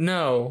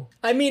 No.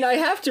 I mean, I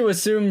have to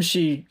assume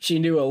she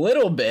knew a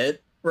little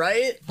bit,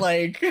 right?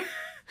 Like,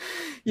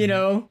 you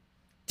know,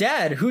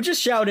 Dad, who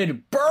just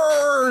shouted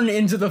 "burn"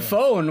 into the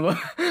phone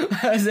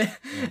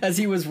as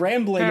he was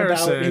rambling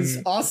about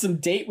his awesome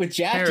date with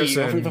Jackie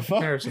over the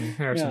phone. Harrison.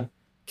 Yeah.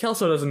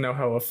 Kelso doesn't know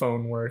how a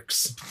phone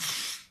works.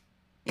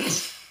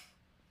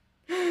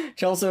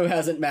 Kelso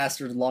hasn't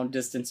mastered long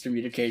distance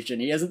communication.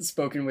 He hasn't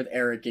spoken with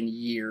Eric in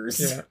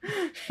years.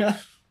 Yeah.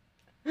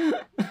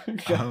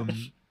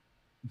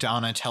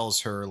 Donna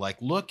tells her, like,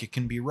 look, it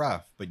can be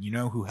rough, but you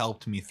know who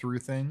helped me through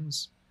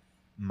things?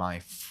 My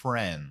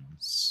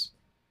friends.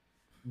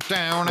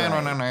 What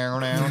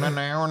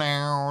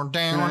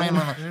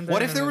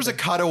if there was a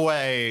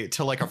cutaway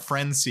to like a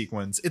Friends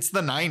sequence? It's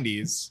the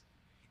 90s.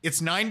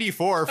 It's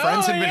 94.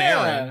 Friends had been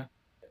airing.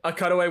 A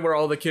cutaway where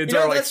all the kids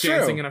are like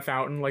dancing in a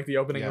fountain, like the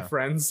opening of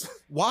Friends.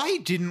 Why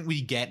didn't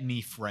we get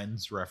any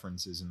Friends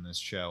references in this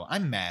show?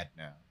 I'm mad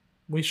now.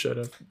 We should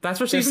have. That's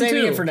for season 2.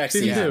 It for next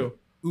season. 2.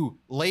 Ooh,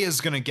 Leia's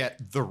gonna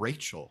get the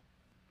Rachel.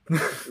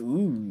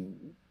 Ooh.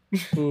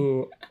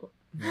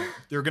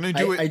 They're gonna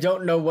do it. I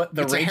don't know what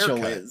the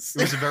Rachel is.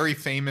 It was a very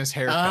famous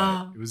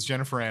haircut. It was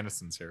Jennifer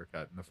Aniston's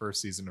haircut in the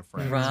first season of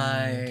Friends.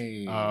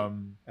 Right.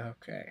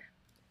 Okay.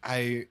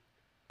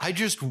 I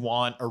just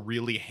want a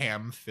really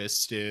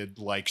ham-fisted,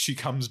 like, she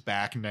comes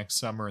back next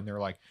summer and they're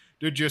like,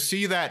 did you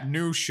see that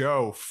new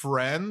show,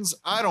 Friends?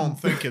 I don't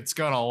think it's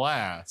gonna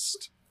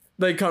last.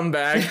 They come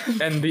back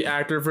and the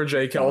actor for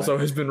Jay Kelso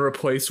has been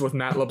replaced with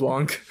Matt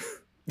LeBlanc.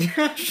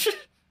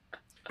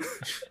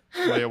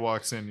 Leia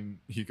walks in and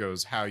he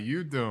goes, how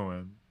you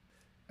doing?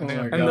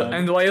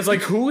 And Leia's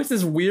like, who is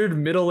this weird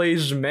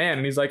middle-aged man?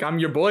 And he's like, I'm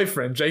your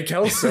boyfriend, Jay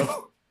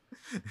Kelso.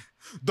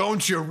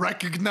 Don't you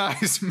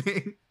recognize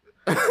me?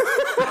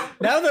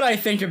 Now that I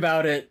think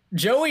about it,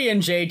 Joey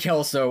and Jay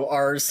Kelso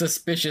are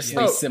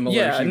suspiciously similar.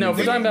 Yeah, no, if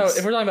we're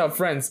talking about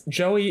Friends,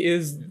 Jay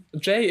is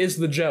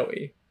the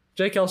Joey.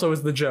 Jay Kelso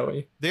is the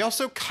Joey. They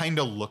also kind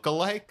of look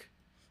alike.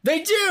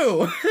 They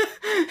do.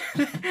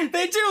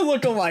 They do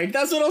look alike.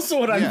 That's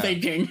what I'm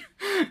thinking.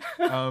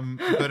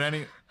 But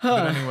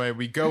anyway,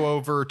 we go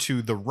over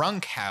to the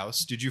Runk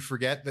house. Did you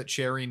forget that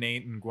Sherry,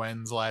 Nate, and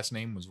Gwen's last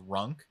name was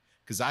Runk?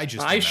 Because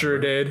I sure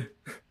did.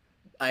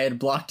 I had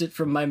blocked it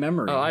from my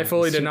memory. Oh, I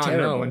fully did not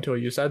know until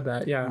you said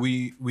that. Yeah.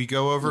 We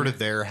go over to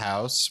their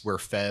house where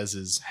Fez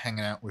is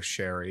hanging out with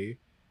Sherry.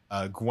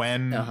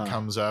 Gwen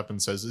comes up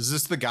and says, "Is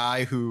this the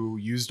guy who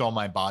used all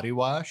my body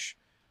wash?"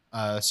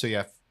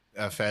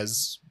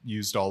 Fez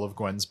used all of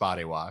Gwen's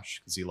body wash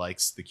because he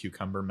likes the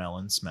cucumber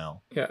melon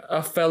smell. Yeah,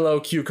 a fellow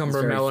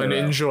cucumber melon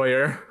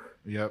enjoyer.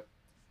 Yep.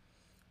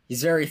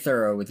 He's very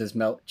thorough with his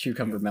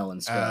cucumber melon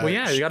smell. Well,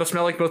 yeah, you got to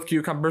smell like both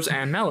cucumbers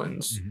and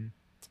melons.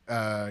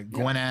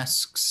 Gwen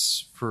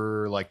asks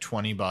for like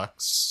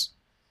 $20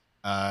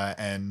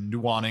 and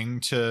wanting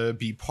to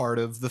be part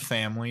of the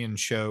family and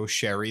show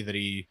Sherry that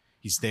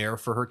he's there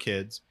for her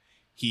kids.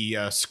 He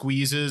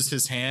squeezes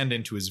his hand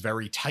into his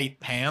very tight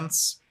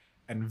pants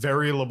and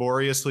very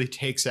laboriously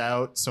takes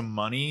out some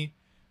money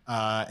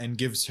and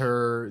gives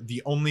her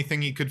the only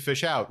thing he could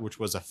fish out, which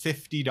was a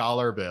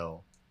 $50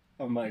 bill.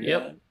 Oh my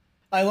God.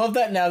 I love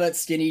that now that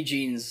skinny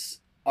jeans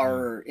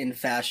are in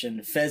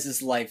fashion,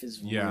 Fez's life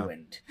is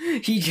ruined.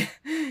 He's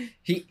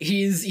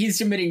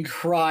committing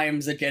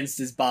crimes against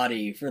his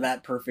body for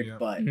that perfect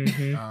butt.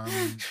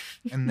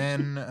 And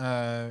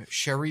then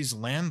Sherry's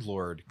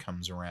landlord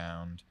comes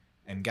around,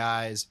 and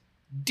guys,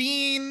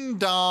 ding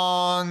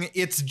dong,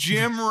 it's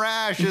Jim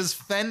Rash as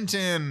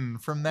Fenton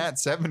from That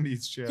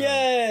 70s Show.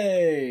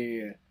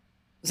 Yay!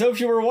 So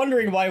if you were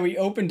wondering why we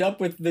opened up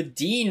with the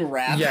Dean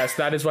rap... Yes,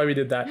 that is why we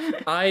did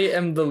that. I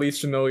am the least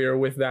familiar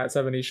with That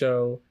 70s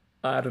Show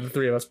out of the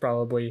three of us,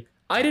 probably.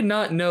 I did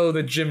not know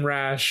that Jim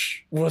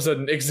Rash was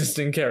an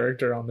existing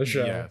character on the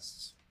show.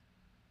 Yes.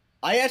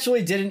 I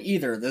actually didn't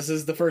either. This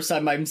is the first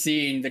time I'm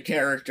seeing the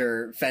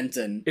character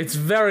Fenton. It's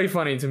very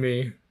funny to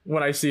me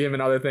when I see him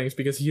in other things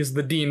because he is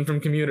the Dean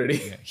from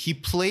Community. Yeah. He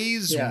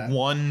plays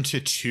 1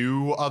 to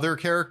 2 other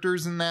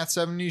characters in That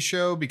 70s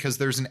Show because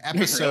there's an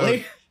episode...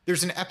 Really?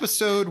 There's an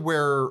episode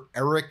where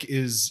Eric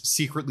is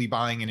secretly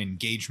buying an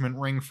engagement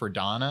ring for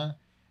Donna,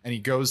 and he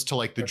goes to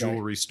like the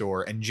jewelry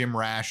store, and Jim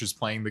Rash is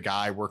playing the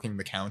guy working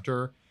the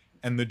counter.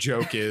 And the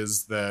joke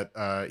is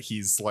that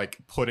he's like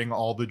putting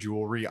all the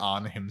jewelry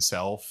on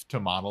himself to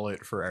model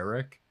it for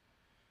Eric.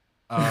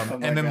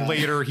 And then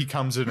later he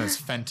comes in as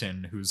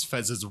Fenton, who's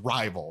Fez's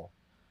rival.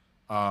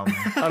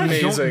 Amazing. I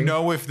don't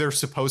know if they're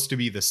supposed to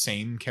be the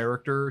same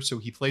character, so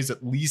he plays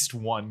at least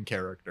one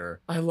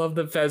character. I love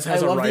that Fez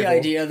has a rival. I love the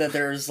idea that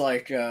there's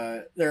like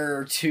there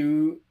are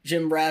 2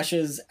 Jim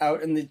Rashes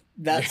out in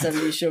That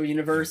 70s Show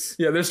universe.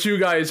 Yeah, there's 2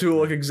 guys who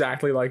look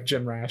exactly like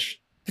Jim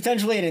Rash.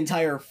 Potentially an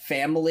entire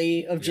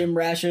family of Jim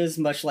Rashes,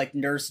 much like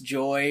Nurse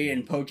Joy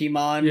and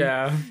Pokemon.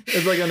 Yeah,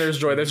 it's like a Nurse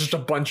Joy. There's just a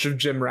bunch of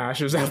Jim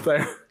Rashes out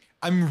there.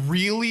 I'm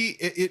really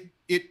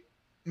it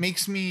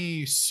makes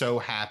me so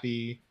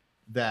happy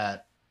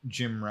that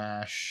Jim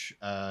Rash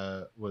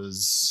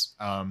was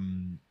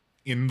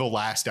in the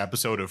last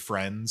episode of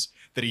Friends,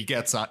 that he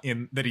gets that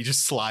he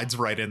just slides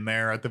right in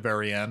there at the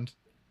very end.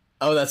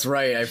 Oh, that's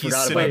right. I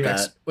forgot about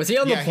that. Was he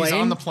on the plane? He's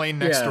on the plane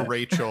next to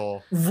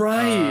Rachel.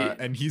 Right.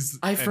 And he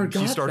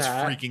starts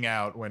freaking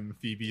out when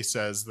Phoebe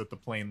says that the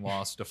plane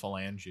lost a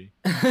phalange.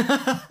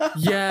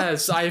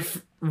 Yes, I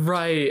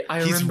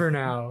remember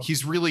now.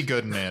 He's really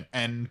good in it.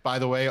 And by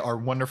the way, our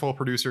wonderful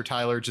producer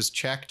Tyler just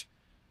checked.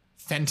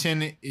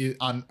 Fenton is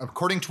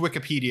according to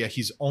Wikipedia,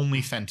 he's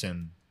only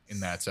Fenton in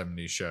That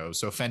 70s Show.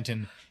 So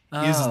Fenton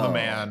is the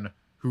man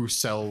who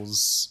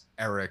sells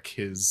Eric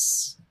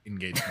his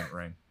engagement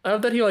ring. I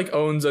love that he like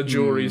owns a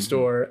jewelry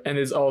store and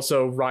is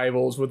also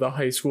rivals with a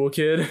high school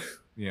kid.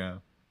 Yeah.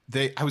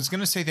 I was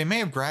going to say they may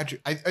have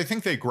graduated. I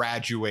think they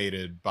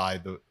graduated by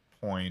the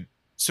point.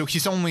 So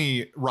he's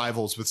only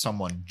rivals with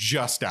someone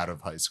just out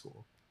of high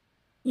school.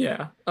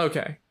 Yeah.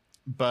 Okay.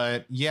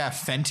 But yeah,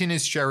 Fenton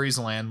is Sherry's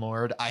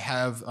landlord. I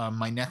have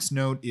my next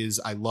note is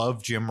I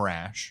love Jim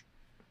Rash,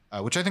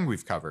 which I think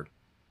we've covered.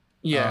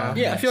 Yeah.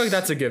 I feel like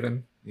that's a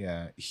given.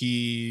 Yeah.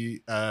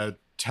 He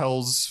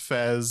tells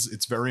Fez,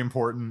 it's very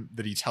important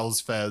that he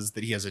tells Fez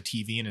that he has a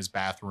TV in his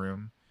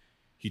bathroom.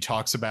 He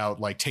talks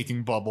about like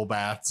taking bubble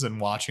baths and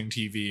watching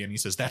TV. And he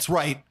says, that's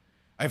right.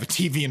 I have a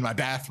TV in my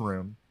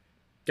bathroom.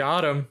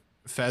 Got him.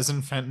 Fez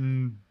and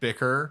Fenton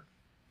bicker.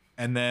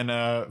 And then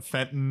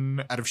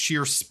Fenton, out of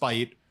sheer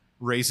spite,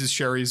 raises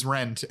Sherry's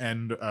rent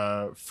and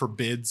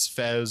forbids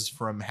Fez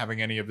from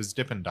having any of his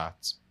Dippin'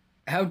 Dots.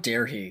 How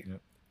dare he?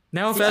 Yep.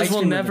 Now Fez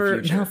will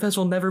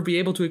never be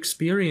able to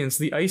experience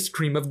the ice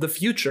cream of the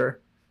future.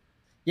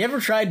 You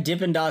ever tried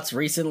Dippin' Dots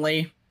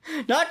recently?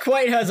 Not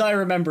quite as I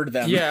remembered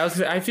them. Yeah,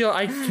 I feel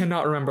I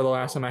cannot remember the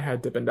last time I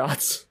had Dippin'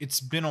 Dots. It's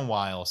been a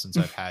while since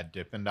I've had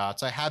Dippin'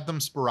 Dots. I had them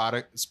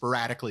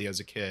sporadically as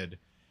a kid.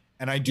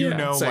 And I do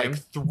know, same. like,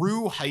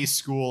 through high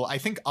school, I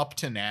think up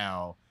to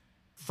now,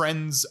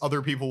 friends,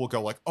 other people will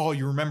go like, oh,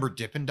 you remember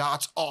Dippin'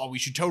 Dots? Oh, we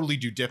should totally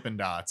do Dippin'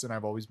 Dots. And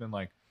I've always been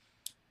like,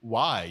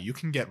 why? You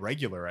can get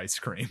regular ice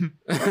cream.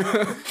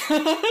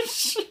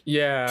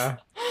 Yeah.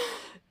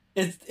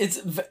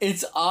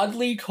 It's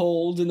oddly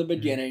cold in the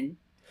beginning,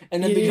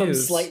 and then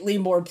becomes slightly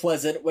more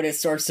pleasant when it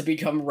starts to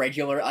become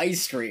regular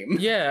ice cream.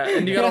 Yeah,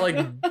 and you gotta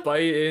like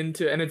bite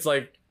into, and it's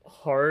like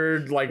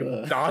hard like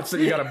dots that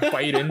you gotta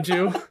bite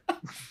into.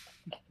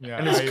 Yeah,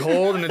 and it's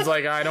cold, and it's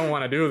like, I don't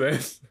want to do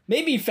this.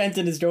 Maybe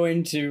Fenton is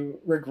going to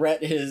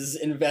regret his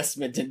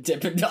investment in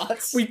Dippin'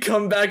 Dots. We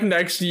come back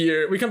next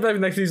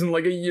season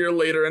like a year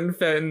later, and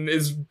Fenton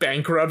is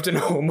bankrupt and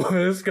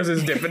homeless because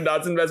his Dippin'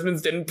 Dots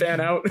investments didn't pan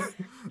out.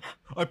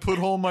 I put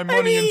all my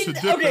money into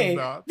Dippin'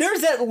 Dots.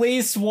 There's at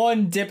least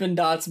one Dippin'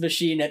 Dots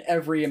machine at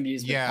every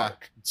amusement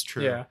park. It's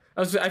true. Yeah,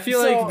 I feel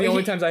like the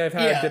only times I have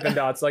had Dippin'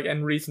 Dots, like,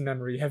 and recent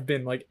memory, have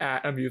been like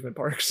at amusement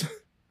parks.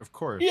 Of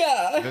course.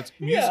 Yeah.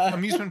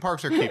 Amusement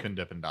parks are keeping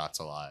Dippin' Dots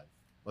alive.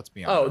 Let's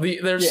be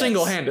honest. They're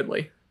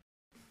single-handedly.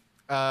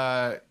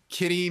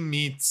 Kitty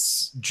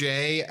meets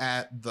Jay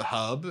at the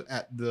hub,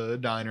 at the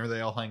diner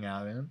they all hang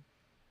out in.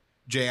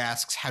 Jay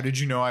asks, "How did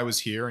you know I was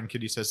here?" And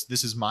Kitty says,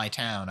 "This is my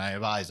town. I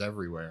have eyes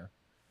everywhere."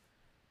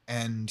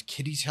 And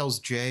Kitty tells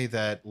Jay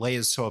that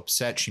Leia's so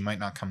upset she might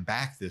not come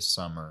back this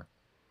summer,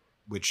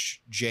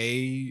 which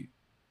Jay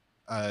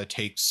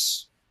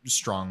takes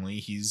strongly.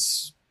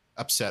 He's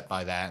upset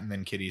by that. And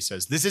then Kitty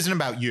says, "This isn't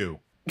about you."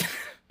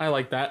 I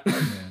like that.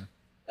 Yeah.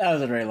 That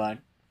was a great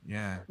line.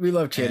 Yeah. We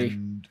love Kitty.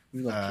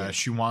 And,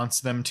 she wants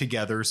them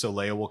together so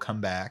Leia will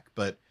come back.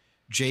 But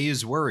Jay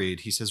is worried.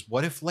 He says,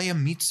 "What if Leia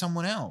meets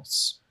someone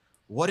else?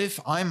 What if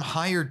I'm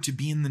hired to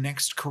be in the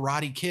next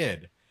Karate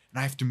Kid and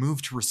I have to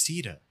move to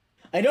Reseda?"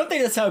 I don't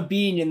think that's how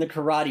being in the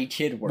Karate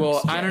Kid works.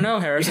 Well, I don't know,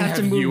 Harrison.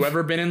 Have you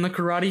ever been in the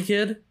Karate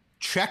Kid?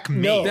 Check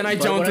me. No, then I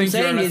don't think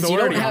you're an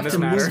authority on this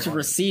matter. You don't have to move to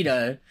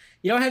Reseda.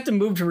 You don't have to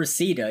move to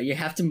Reseda. You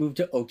have to move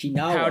to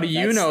Okinawa. How do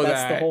you know that?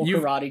 That's the whole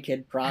Karate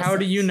Kid process. How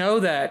do you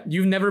know that?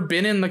 You've never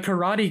been in the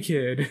Karate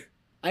Kid.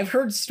 I've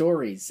heard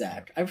stories,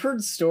 Zach. I've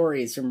heard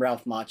stories from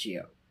Ralph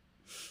Macchio.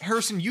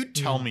 Harrison, you'd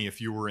tell me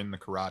if you were in the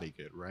Karate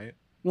Kid, right?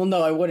 Well,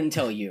 no, I wouldn't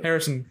tell you.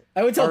 Harrison.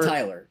 I would tell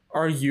Tyler.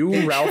 Are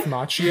you Ralph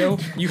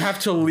Macchio? You have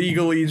to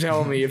legally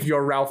tell me if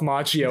you're Ralph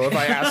Macchio if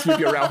I ask you if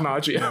you're Ralph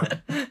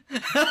Macchio.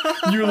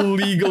 You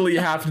legally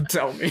have to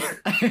tell me.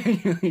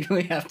 I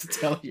legally have to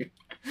tell you.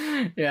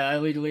 Yeah, I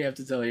legally have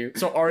to tell you.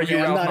 So are you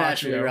Ralph Macchio? I'm not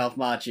actually Ralph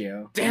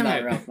Macchio. Damn I'm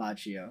it. not Ralph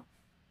Macchio.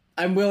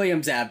 I'm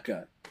William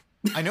Zabka.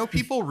 I know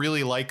people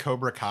really like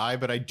Cobra Kai,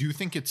 but I do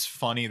think it's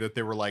funny that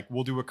they were like,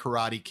 we'll do a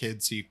Karate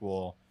Kid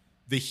sequel.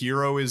 The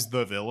hero is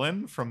the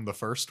villain from the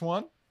first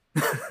one.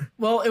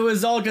 Well, it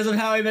was all because of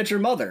How I Met Your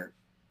Mother,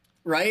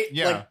 right?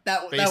 Yeah,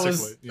 like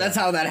that's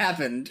how that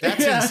happened.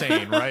 That's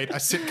insane, right? A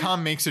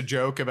sitcom makes a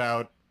joke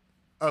about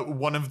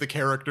one of the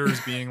characters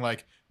being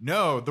like,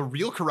 "No, the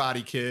real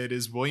Karate Kid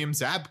is William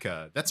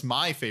Zabka. That's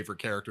my favorite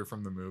character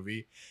from the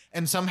movie,"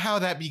 and somehow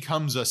that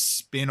becomes a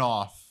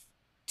spin-off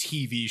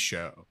TV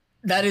show.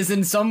 That is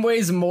in some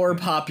ways more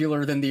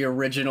popular than the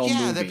original movie.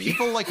 Yeah, that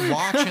people like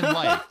watch and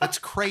like. That's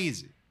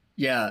crazy.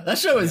 Yeah, that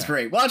show is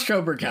great. Watch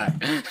Cobra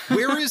Kai.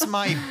 Where is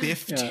my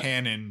Biff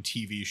Tannen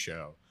TV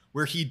show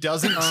where he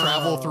doesn't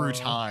travel through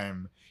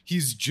time?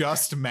 He's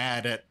just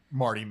mad at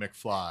Marty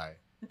McFly.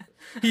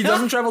 He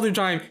doesn't travel through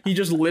time. He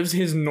just lives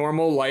his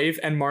normal life,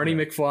 and Marty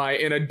McFly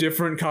in a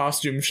different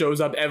costume shows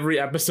up every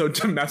episode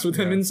to mess with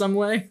him in some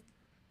way.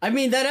 I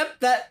mean,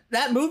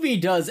 that movie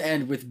does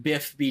end with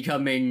Biff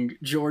becoming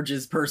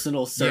George's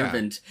personal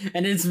servant,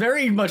 and it's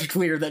very much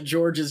clear that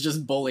George is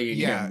just bullying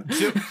him,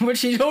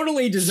 which he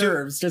totally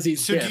deserves because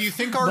he's Biff. So do you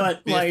think our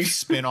Biff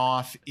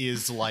spinoff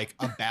is like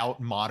about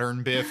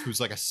modern Biff, who's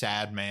like a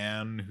sad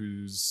man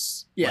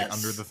who's like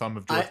under the thumb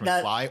of George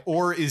McFly,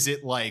 or is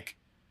it like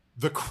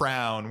The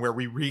Crown, where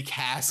we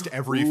recast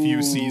every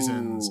few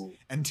seasons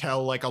and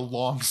tell like a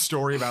long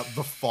story about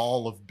the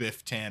fall of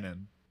Biff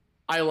Tannen?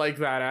 I like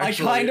that,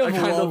 actually. I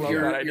kind of love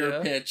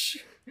your pitch.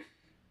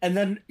 And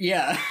then,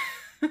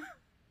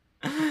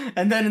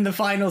 and then in the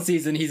final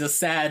season, he's a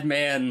sad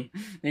man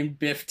named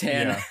Biff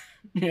Tannen.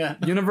 Yeah.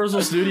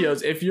 Universal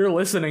Studios, if you're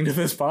listening to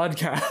this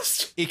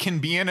podcast. It can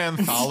be an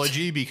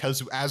anthology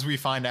because, as we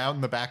find out in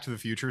the Back to the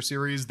Future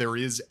series, there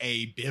is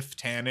a Biff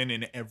Tannen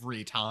in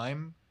every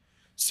time.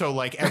 So,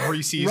 like,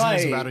 every season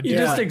is about a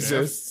different It just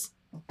exists.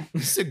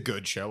 This is a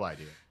good show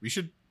idea. We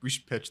should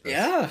pitch this.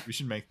 Yeah. We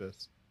should make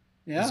this.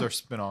 Yeah. This is our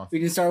spin-off. We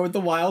can start with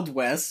the Wild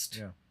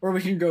West, or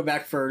we can go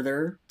back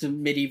further to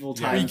medieval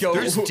times.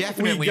 There's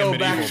definitely we go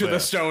back to the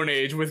Stone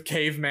Age with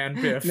Caveman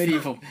Biff.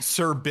 Medieval.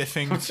 Sir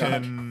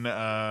Biffington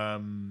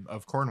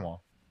of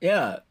Cornwall.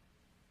 Yeah.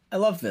 I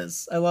love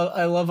this. I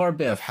love our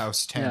Biff. Of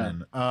House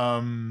Tannen.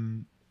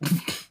 Yeah.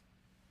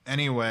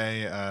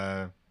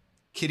 Anyway,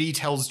 Kitty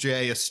tells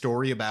Jay a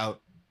story about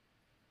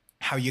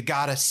how you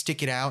gotta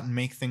stick it out and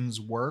make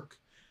things work.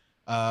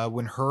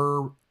 When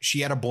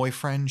she had a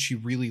boyfriend she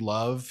really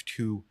loved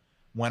who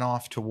went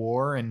off to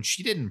war, and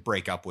she didn't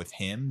break up with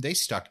him. They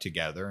stuck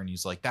together, and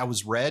he's like, "That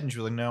was Red?" And she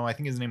was like, "No, I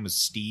think his name was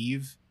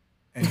Steve."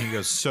 And he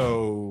goes,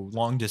 "So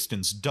long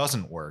distance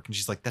doesn't work?" And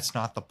she's like, "That's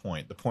not the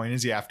point. The point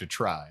is you have to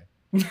try."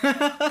 And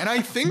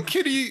I think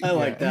Kitty, I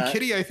like that.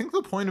 Kitty, I think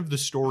the point of the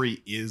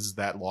story is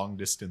that long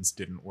distance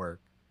didn't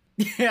work.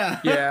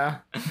 Yeah.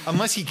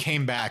 Unless he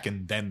came back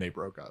and then they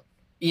broke up.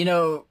 You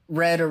know,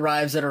 Red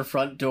arrives at her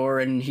front door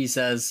and he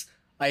says,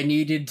 I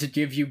needed to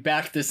give you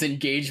back this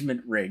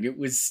engagement ring. It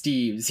was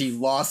Steve's. He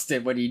lost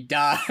it when he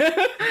died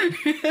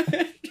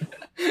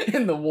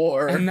in the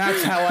war. And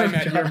that's how I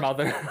met your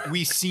mother.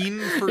 We scene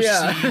for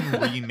scene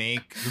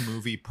remake the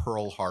movie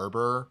Pearl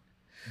Harbor,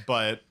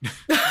 but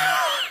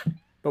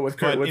with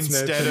Kurtwood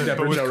Smith.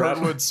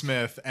 Kurtwood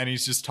Smith, and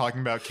he's just talking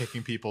about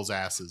kicking people's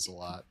asses a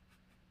lot.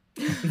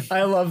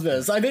 I love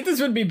this. I think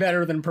this would be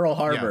better than Pearl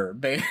Harbor,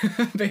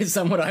 based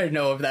on what I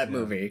know of that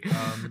movie.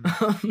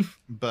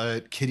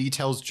 But Kitty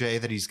tells Jay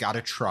that he's got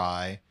to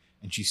try,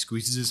 and she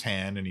squeezes his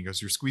hand, and he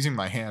goes, "You're squeezing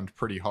my hand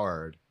pretty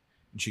hard."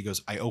 And she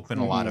goes, "I open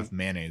a lot of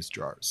mayonnaise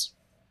jars."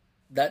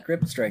 That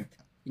grip strength.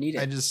 You need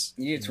it.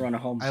 You need it to run a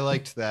home. I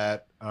liked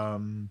that.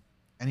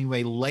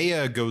 Anyway,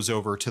 Leia goes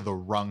over to the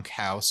Runk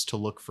house to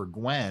look for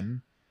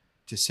Gwen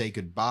to say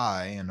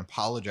goodbye and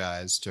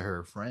apologize to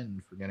her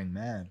friend for getting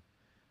mad.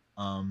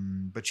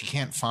 But she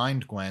can't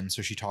find Gwen,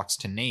 so she talks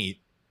to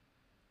Nate,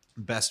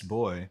 best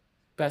boy.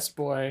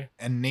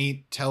 And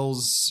Nate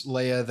tells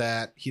Leia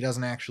that he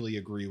doesn't actually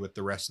agree with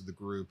the rest of the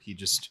group. He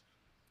just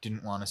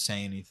didn't want to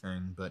say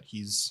anything, but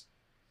he's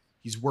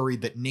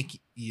worried that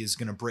Nikki is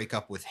going to break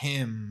up with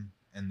him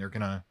and they're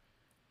going to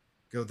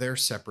go their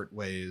separate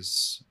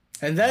ways.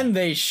 And then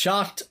they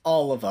shocked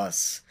all of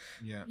us.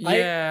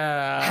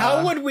 Yeah.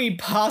 How would we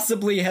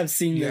possibly have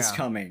seen this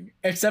coming?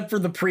 Except for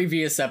the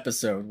previous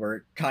episode where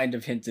it kind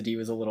of hinted he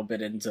was a little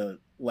bit into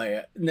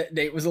Leia.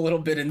 Nate was a little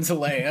bit into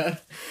Leia.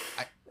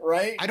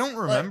 Right? I don't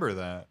remember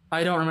that.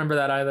 I don't remember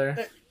that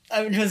either.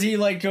 Because he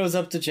goes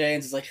up to Jay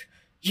and is like,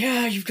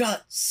 yeah, you've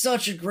got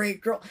such a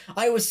great girl.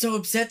 I was so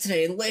upset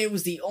today, and Leia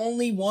was the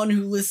only one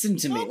who listened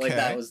to me.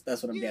 Okay.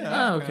 That's what I'm getting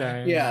at.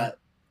 Okay. Yeah.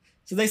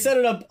 So they set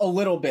it up a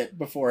little bit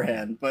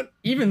beforehand, but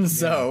even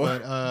so,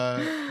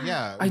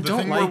 I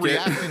don't like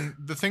it.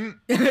 The thing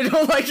I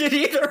don't like it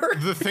either.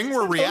 The thing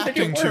we're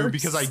reacting to,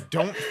 because I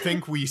don't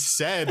think we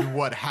said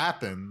what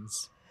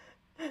happens,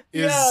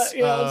 is let's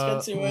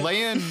get to it.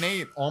 Leia and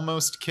Nate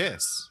almost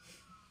kiss.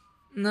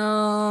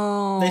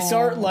 No. They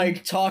start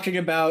talking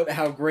about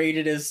how great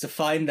it is to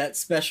find that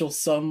special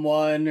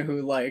someone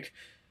who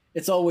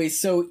it's always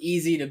so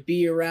easy to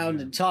be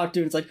around and talk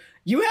to. It's like,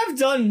 you have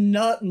done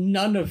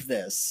none of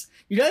this.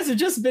 You guys have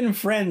just been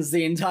friends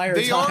the entire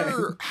time. They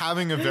are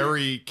having a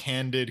very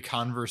candid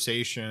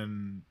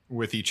conversation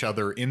with each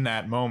other in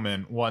that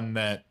moment. One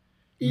that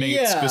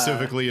Nate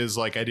specifically is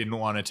like, I didn't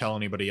want to tell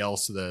anybody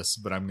else this,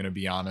 but I'm going to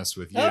be honest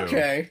with you.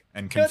 Okay.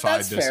 And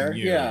confide this in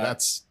you. Yeah.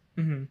 That's,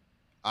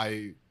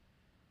 I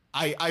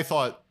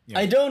thought,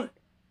 I don't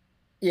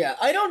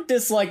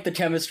dislike the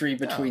chemistry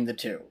between the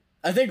two.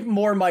 I think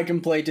more my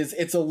complaint is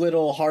it's a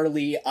little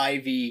Harley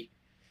Ivy-ish.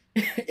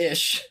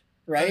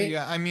 Right?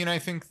 I mean, I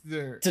think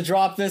to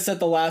drop this at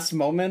the last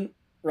moment,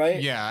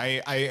 right? Yeah,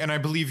 I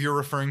believe you're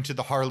referring to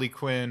the Harley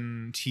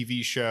Quinn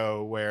TV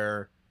show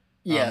where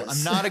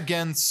I'm not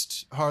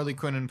against Harley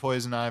Quinn and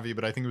Poison Ivy,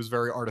 but I think it was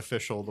very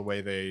artificial the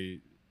way they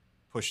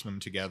pushed them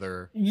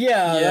together.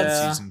 Yeah,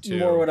 that's season 2.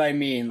 More what I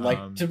mean.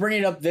 To bring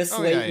it up this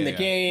late in the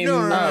game.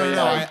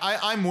 No.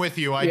 I'm with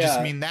you. I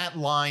just mean that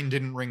line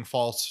didn't ring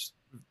false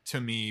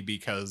to me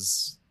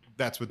because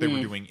that's what they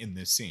were doing in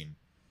this scene.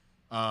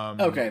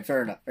 Okay,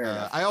 fair enough.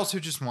 I also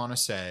just want to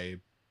say,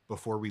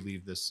 before we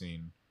leave this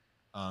scene,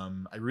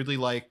 I really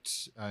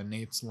liked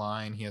Nate's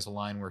line. He has a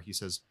line where he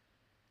says,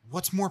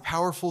 "What's more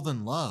powerful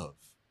than love?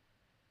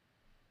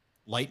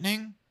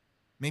 Lightning?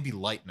 Maybe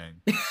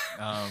lightning."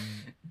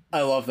 I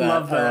love that.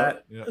 Love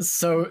that.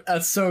 So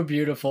that's so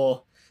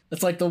beautiful.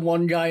 It's like the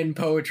one guy in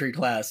poetry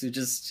class who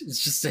it's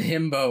just a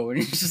himbo, and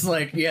he's just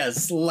like,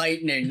 yes,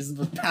 lightning is the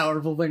most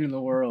powerful thing in the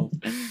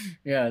world.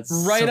 Yeah, it's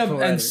right so up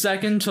poetic. and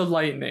second to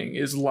lightning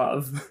is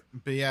love.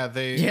 But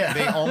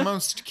they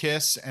almost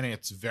kiss, and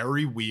it's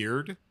very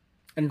weird.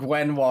 And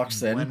Gwen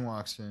walks in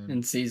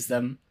and sees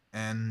them.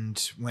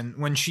 And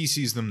when she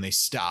sees them, they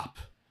stop,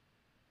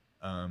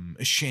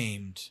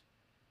 ashamed.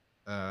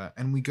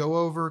 And we go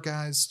over,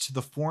 guys, to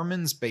the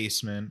foreman's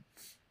basement,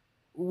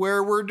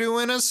 where we're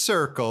doing a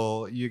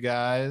circle, you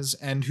guys.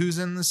 And who's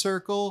in the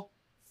circle?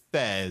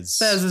 Fez.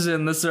 Fez is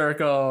in the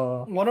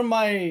circle. One of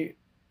my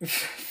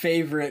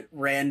favorite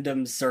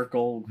random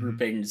circle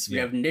groupings. We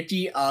have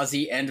Nikki,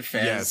 Ozzy, and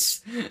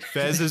Fez. Yes.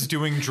 Fez is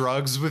doing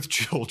drugs with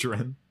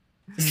children.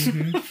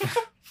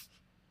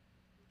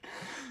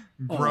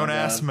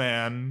 Grown-ass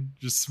man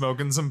just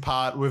smoking some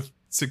pot with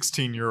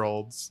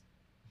 16-year-olds.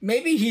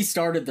 Maybe he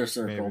started their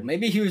circle.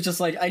 Maybe he was just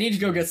like, I need to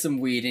go get some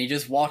weed, and he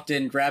just walked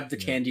in, grabbed the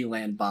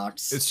Candyland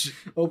box,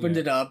 opened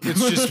it up.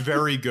 It's just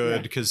very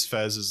good because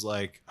Fez is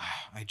like,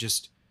 I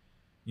just,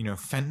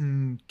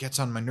 Fenton gets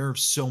on my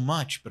nerves so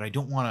much, but I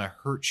don't want to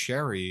hurt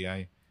Sherry.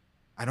 I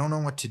don't know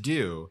what to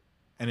do.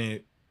 And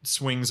it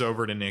swings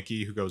over to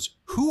Nikki, who goes,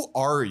 "Who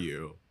are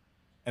you?"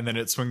 And then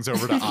it swings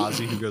over to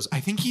Ozzy, who goes, "I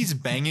think he's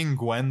banging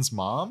Gwen's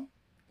mom."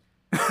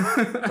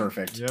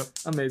 Perfect. Yep.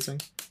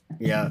 Amazing.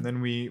 Yeah. And then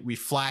we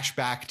flash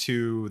back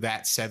to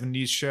that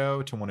 70s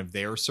show, to one of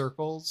their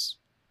circles.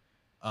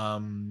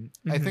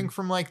 I think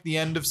from like the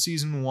end of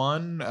season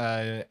 1,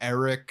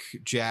 Eric,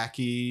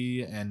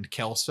 Jackie, and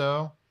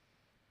Kelso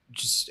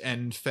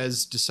and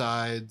Fez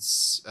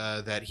decides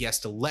that he has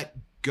to let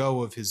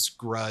go of his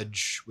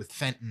grudge with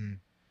Fenton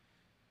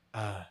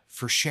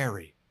for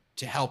Sherry,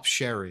 to help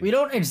Sherry. We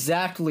don't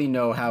exactly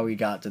know how he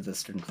got to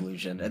this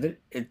conclusion.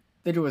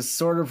 It was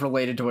sort of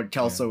related to what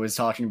Kelso was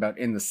talking about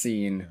in the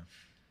scene. Yeah.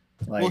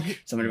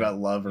 Like something about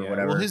love or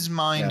whatever. Well, his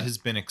mind has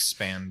been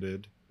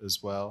expanded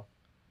as well.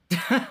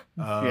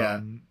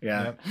 Yeah.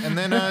 And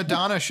then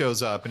Donna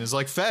shows up and is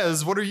like,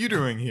 Fez, what are you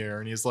doing here?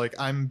 And he's like,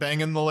 I'm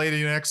banging the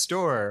lady next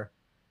door.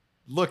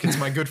 Look, it's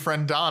my good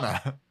friend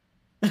Donna.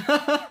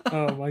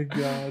 Oh my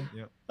god.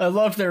 Yep. I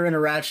love their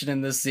interaction in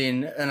this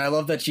scene, and I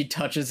love that she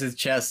touches his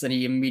chest and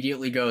he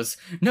immediately goes,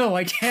 "No,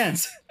 I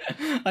can't.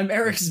 I'm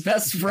Eric's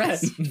best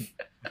friend."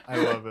 I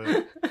love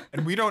it.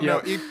 And we don't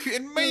know.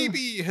 It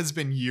maybe has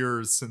been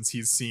years since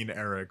he's seen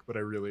Eric, but I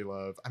really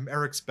love, I'm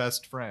Eric's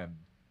best friend.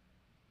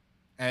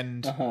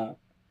 And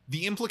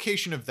the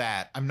implication of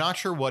that, I'm not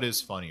sure what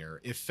is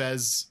funnier. If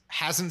Fez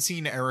hasn't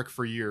seen Eric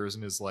for years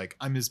and is like,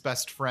 I'm his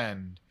best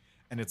friend,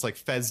 and it's like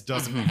Fez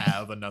doesn't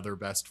have another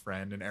best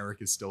friend and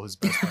Eric is still his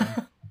best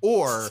friend.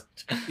 Or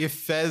if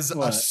Fez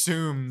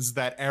assumes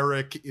that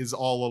Eric is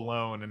all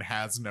alone and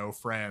has no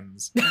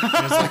friends. And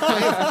is like, I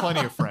have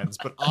plenty of friends,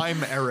 but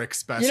I'm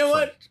Eric's best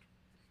friend.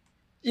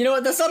 You know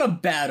what? That's not a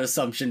bad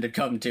assumption to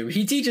come to.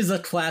 He teaches a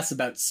class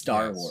about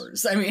Star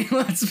Wars. I mean,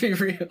 let's be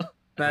real.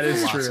 That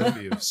is true.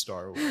 Philosophy of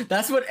Star Wars.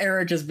 That's what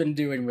Eric has been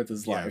doing with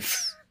his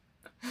life.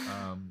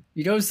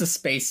 He goes to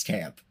space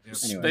camp.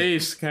 Anyway.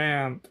 Space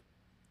camp.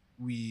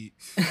 We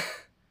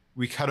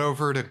cut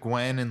over to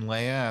Gwen and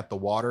Leia at the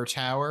water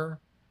tower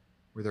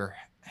where they're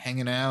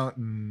hanging out,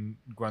 and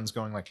Gwen's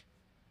going like,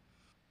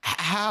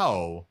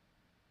 how?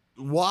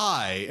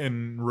 Why?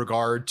 In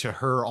regard to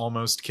her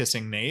almost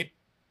kissing Nate.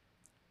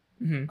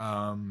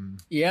 Mm-hmm.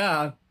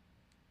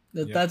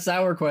 That's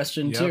our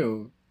question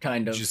too,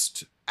 kind of.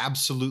 Just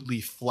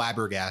absolutely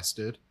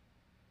flabbergasted.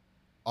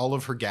 All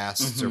of her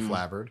gasts are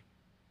flabbered.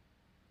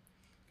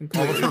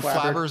 All of her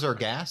flabbers are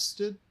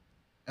gasted.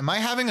 Am I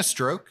having a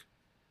stroke?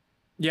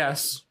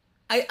 Yes.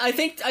 I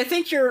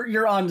think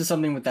you're onto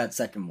something with that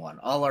second one.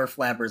 All our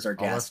flabbers are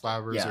gasted. All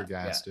our flabbers are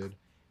gasted. Yeah.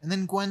 And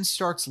then Gwen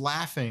starts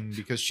laughing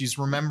because she's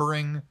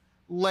remembering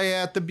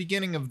Leia at the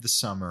beginning of the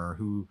summer,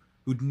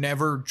 who'd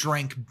never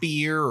drank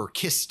beer or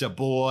kissed a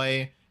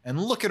boy. And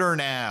look at her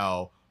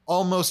now,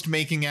 almost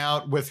making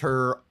out with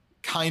her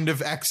kind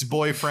of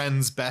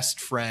ex-boyfriend's best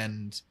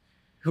friend.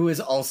 Who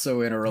is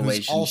also in a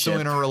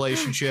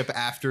relationship.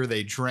 After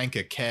they drank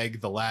a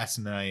keg the last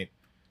night.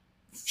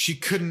 She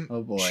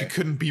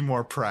couldn't be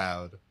more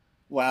proud.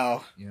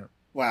 Wow. Yeah.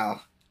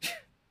 Wow.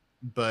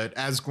 But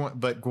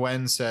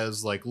Gwen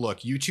says, like,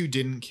 look, you two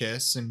didn't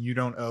kiss and you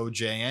don't owe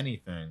Jay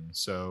anything.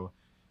 So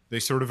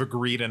they sort of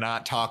agree to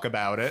not talk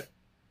about it.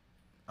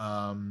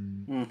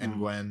 And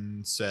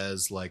Gwen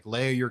says, like,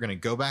 Leia, you're going to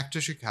go back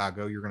to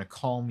Chicago. You're going to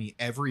call me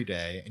every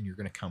day and you're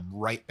going to come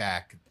right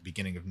back at the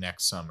beginning of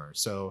next summer.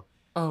 So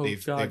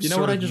they've you know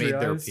what I just made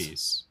realized? Their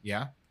peace.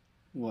 Yeah.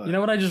 What? You know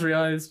what I just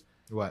realized?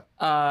 What?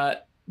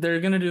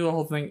 They're gonna do the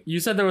whole thing. You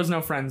said there was no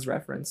Friends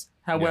reference.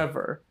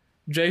 However,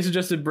 Jay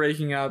suggested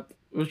breaking up.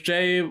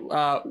 Jay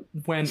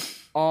went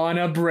on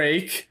a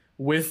break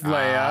with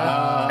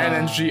Leia, and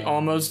then she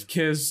almost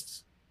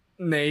kissed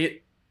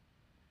Nate.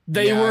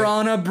 They were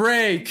on a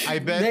break. I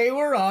bet they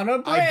were on a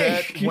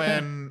break.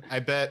 I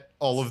bet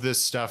all of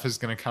this stuff is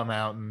gonna come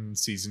out in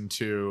season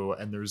 2,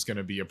 and there's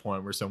gonna be a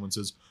point where someone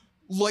says,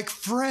 like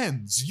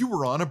Friends, you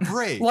were on a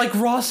break. Like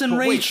Ross and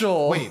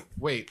Rachel.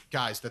 Wait,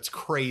 guys, that's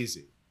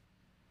crazy.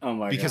 Oh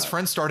my god. Because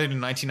Friends started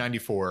in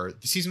 1994.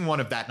 The season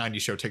 1 of that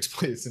 90s show takes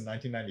place in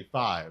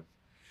 1995.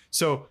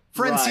 So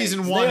Friends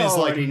season 1 is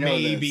like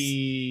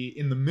maybe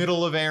in the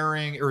middle of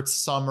airing, or it's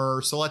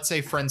summer. So let's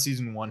say Friends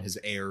season 1 has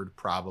aired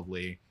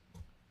probably.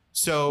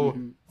 So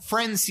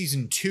Friends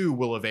season 2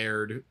 will have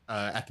aired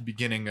at the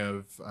beginning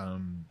of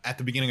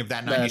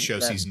that 90s show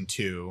season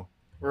 2.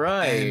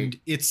 Right. And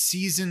it's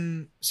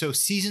season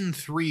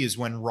 3 is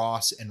when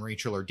Ross and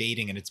Rachel are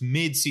dating, and it's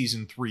mid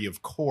season 3,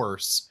 of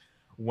course,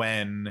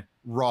 when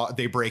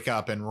they break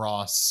up and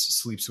Ross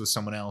sleeps with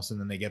someone else and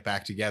then they get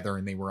back together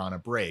and they were on a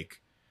break.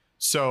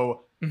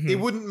 So it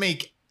wouldn't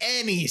make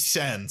any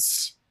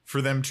sense for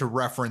them to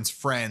reference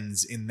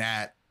Friends in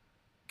that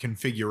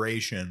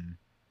configuration.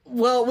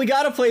 Well, we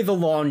got to play the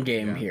long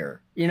game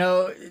here. You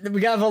know,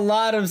 we have a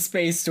lot of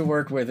space to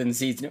work with in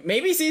season.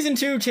 Maybe season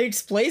 2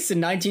 takes place in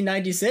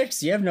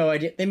 1996. You have no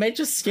idea. They might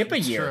just skip a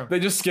year. True. They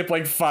just skip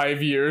like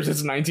 5 years.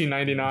 It's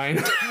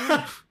 1999.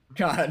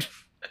 God.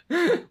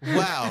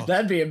 Wow.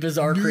 That'd be a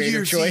bizarre New creative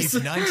Year's choice.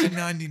 Eve,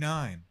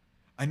 1999.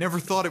 I never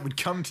thought it would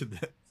come to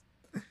this.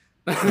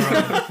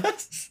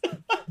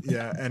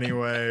 Yeah,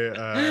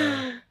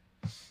 anyway.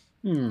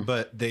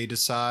 But they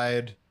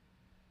decide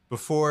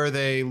before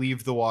they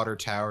leave the water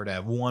tower to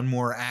have one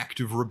more act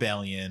of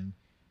rebellion,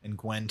 and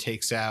Gwen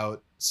takes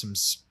out some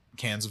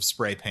cans of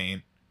spray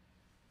paint.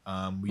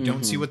 We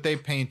don't see what they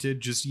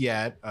painted just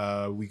yet.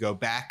 We go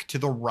back to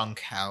the Runk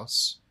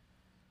house.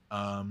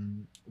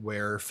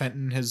 where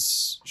Fenton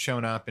has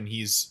shown up and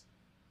he's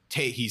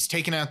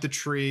taken out the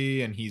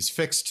tree and he's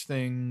fixed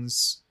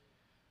things.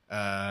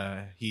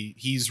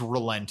 He's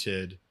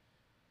relented,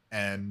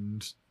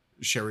 and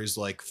Sherry's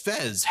like,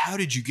 Fez, how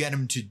did you get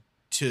him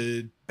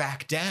to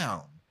back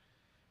down?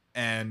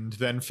 And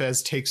then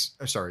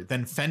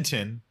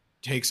Fenton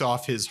takes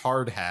off his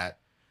hard hat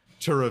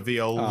to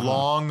reveal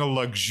long,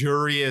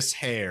 luxurious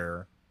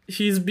hair.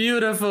 He's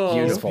beautiful.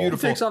 He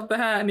takes off the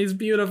hat and he's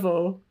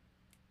beautiful.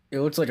 It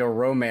looks like a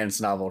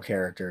romance novel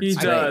character. He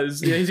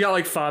does. Yeah, he's got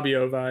like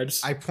Fabio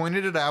vibes. I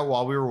pointed it out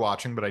while we were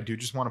watching, but I do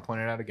just want to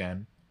point it out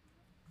again.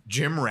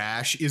 Jim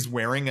Rash is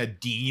wearing a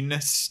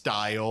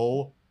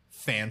Dean-style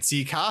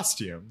fancy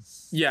costume.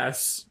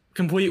 Yes.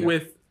 Complete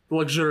with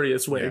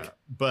luxurious wig. Yeah.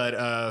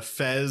 But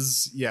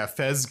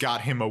Fez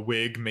got him a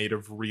wig made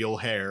of real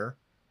hair,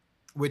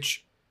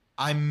 which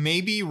I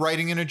may be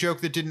writing in a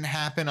joke that didn't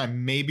happen. I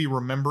may be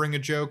remembering a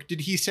joke.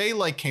 Did he say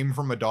like came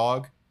from a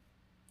dog?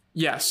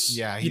 Yes.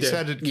 Yeah, he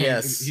said it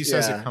came, he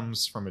says it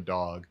comes from a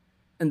dog.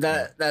 And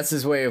that's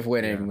his way of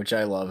winning, which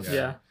I love.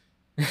 Yeah.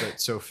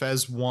 But, so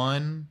Fez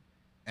won,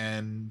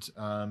 and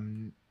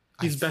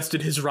he's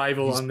bested his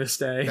rival on this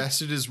day.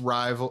 Bested his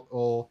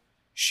rival.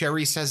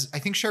 Sherry says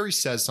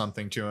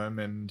something to him,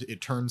 and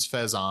it turns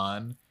Fez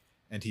on,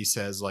 and he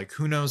says, like,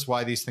 who knows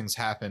why these things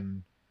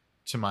happen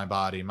to my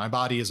body? My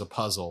body is a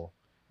puzzle.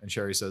 And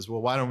Sherry says,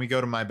 well, why don't we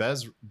go to my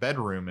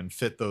bedroom and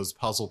fit those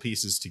puzzle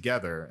pieces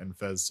together? And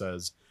Fez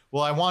says,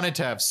 well, I wanted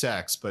to have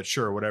sex, but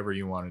sure, whatever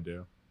you want to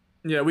do.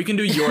 Yeah, we can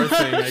do your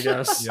thing, I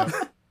guess. Yep.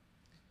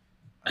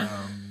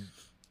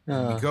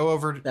 We go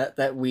over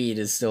that weed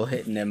is still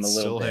hitting him a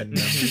little bit.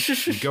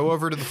 We go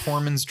over to the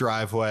foreman's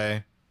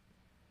driveway.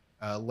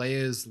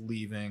 Leia is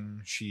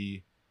leaving.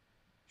 She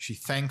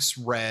thanks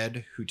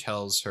Red, who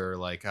tells her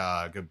like,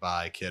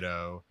 goodbye,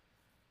 kiddo.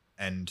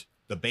 And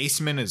the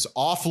basement is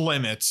off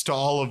limits to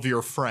all of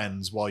your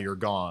friends while you're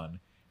gone.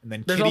 And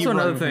then there's Kitty also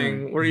another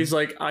thing where he's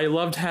like, I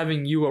loved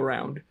having you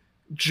around.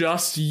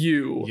 Just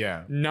you.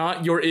 Yeah.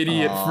 Not your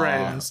idiot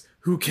friends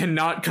who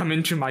cannot come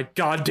into my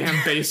goddamn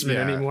basement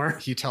anymore.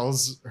 He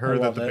tells her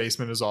that the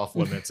basement is off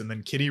limits, and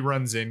then Kitty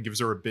runs in,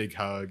 gives her a big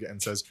hug,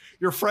 and says,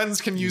 your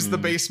friends can use the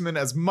basement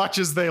as much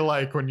as they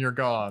like when you're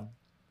gone.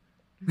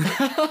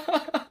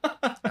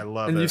 I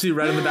love it. And you see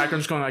Red in the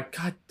background just going like,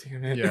 God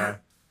damn it. Yeah.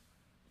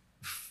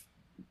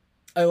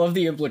 I love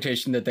the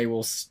implication that they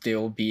will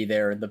still be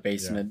there in the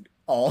basement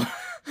all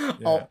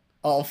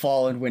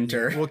fall and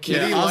winter. Well,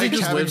 Kitty liked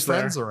having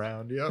friends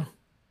around,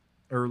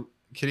 or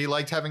Kitty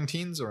liked having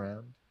teens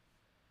around.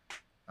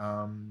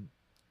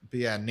 But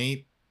yeah,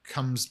 Nate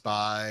comes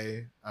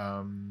by,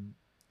 and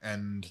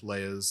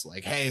Leia's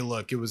like, hey,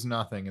 look, it was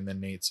nothing. And then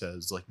Nate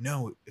says, like,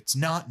 no, it's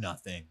not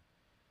nothing.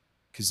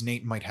 Because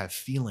Nate might have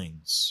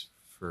feelings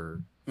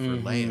for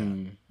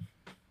Leia.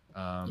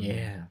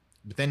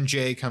 But then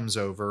Jay comes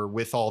over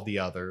with all the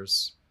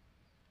others,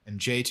 and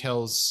Jay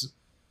tells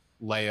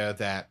Leia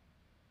that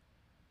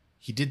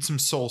he did some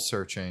soul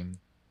searching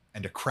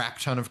and a crap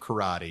ton of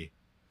karate,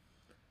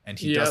 and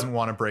he doesn't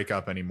want to break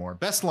up anymore.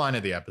 Best line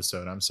of the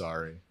episode. I'm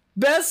sorry.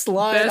 Best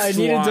line. I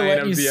needed to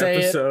let you say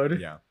episode.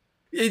 it. Yeah.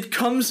 It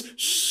comes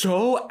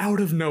so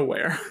out of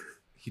nowhere.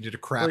 He did a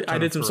crap ton I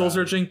did some karate. soul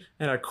searching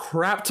and a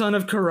crap ton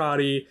of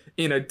karate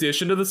in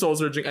addition to the soul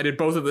searching. I did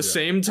both at the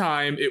same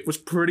time. It was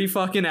pretty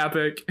fucking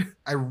epic.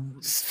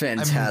 It's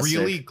fantastic. I'm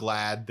really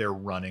glad they're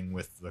running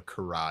with the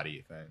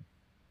karate thing.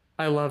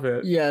 I love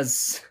it.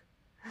 Yes,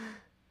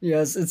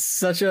 it's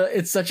such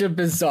a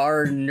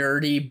bizarre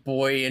nerdy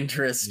boy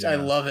interest. I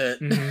love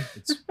it.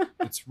 Mm-hmm.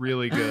 It's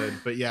really good.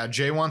 But yeah,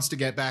 Jay wants to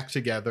get back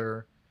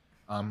together.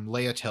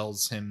 Leia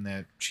tells him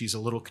that she's a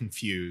little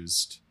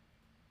confused,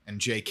 and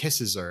Jay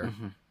kisses her,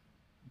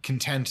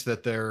 content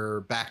that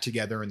they're back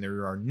together and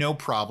there are no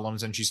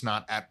problems, and she's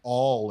not at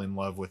all in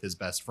love with his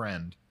best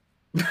friend.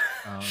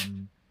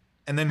 And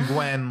then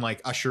Gwen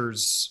like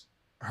ushers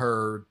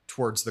her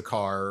towards the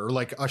car, or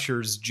like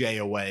ushers Jay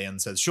away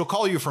and says, she'll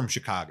call you from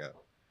Chicago.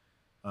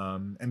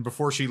 And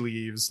before she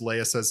leaves,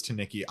 Leia says to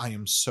Nikki, I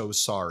am so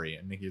sorry.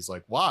 And Nikki's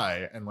like,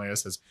 why? And Leia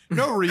says,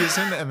 no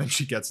reason. And then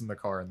she gets in the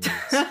car and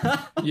leaves.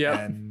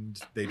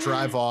 And they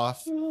drive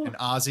off. And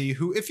Ozzy,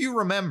 who, if you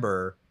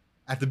remember,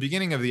 at the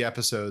beginning of the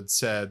episode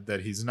said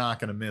that he's not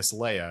going to miss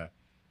Leia,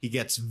 he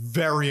gets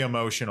very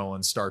emotional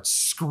and starts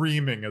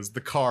screaming as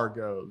the car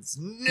goes.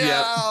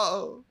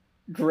 No!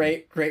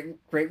 Great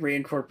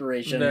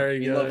reincorporation.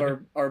 We love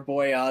our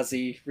boy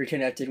Ozzy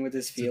reconnecting with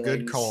his feelings. It's a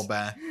good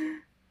callback.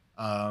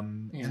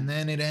 And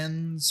then it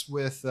ends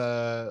with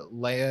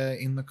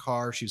Leia in the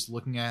car. She's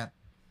looking at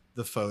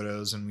the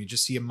photos, and we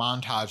just see a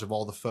montage of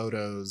all the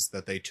photos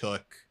that they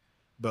took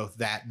both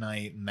that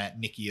night and that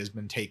Nikki has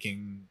been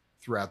taking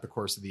throughout the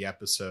course of the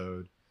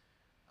episode.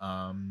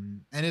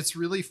 And it's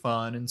really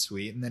fun and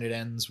sweet. And then it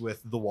ends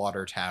with the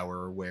water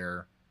tower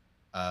where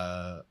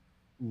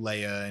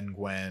Leia and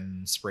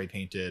Gwen spray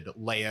painted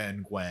Leia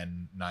and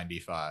Gwen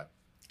 95.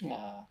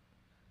 Yeah.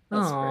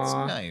 It's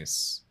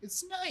nice.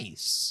 It's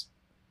nice.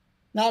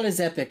 Not as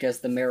epic as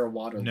the Mara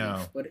Water No.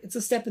 Leaf, but it's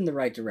a step in the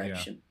right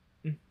direction.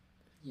 Yeah.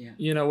 Yeah.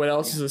 You know what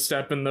else is a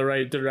step in the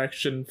right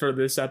direction for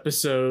this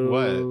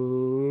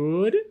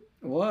episode?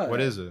 What?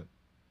 What is it?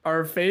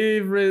 Our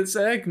favorite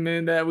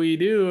segment that we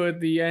do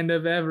at the end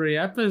of every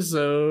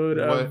episode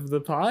of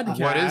the podcast.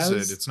 What is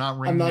it? It's not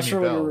ringing I'm not any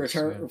sure bells.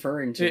 what we're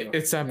referring to.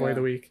 It's Sad Boy of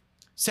the Week.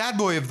 Sad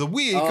Boy of the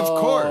Week, of Oh.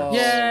 course.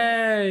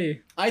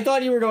 Yay! I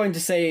thought you were going to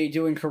say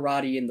doing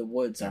karate in the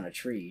woods on a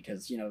tree,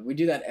 because, we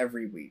do that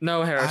every week.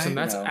 No, Harrison,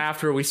 that's know.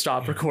 after we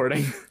stop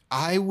recording.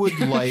 I would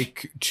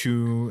like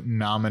to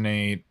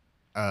nominate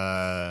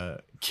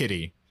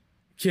Kitty.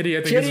 Kitty,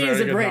 I think Kitty is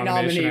is a good great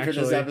nomination, nominee for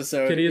this actually.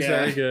 episode. Kitty is Yeah.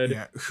 very good.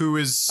 Yeah, who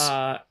is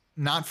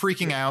not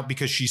freaking out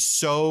because she's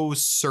so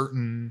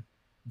certain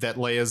that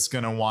Leia's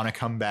gonna want to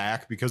come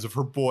back because of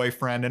her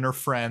boyfriend and her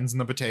friends and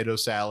the potato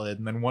salad,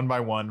 and then one by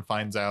one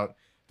finds out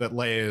that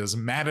Leia is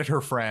mad at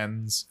her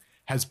friends,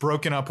 has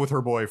broken up with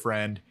her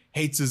boyfriend,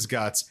 hates his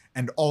guts,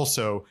 and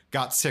also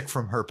got sick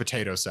from her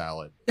potato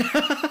salad.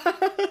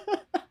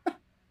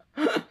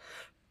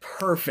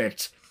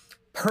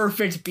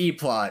 Perfect B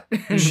plot.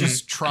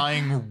 She's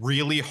trying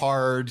really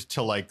hard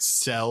to like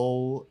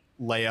sell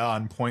Leia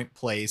on Point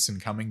Place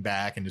and coming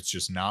back, and it's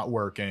just not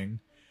working.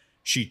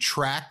 She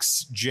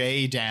tracks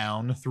Jay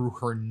down through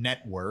her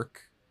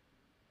network,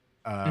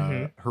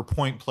 her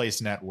Point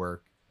Place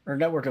network. Her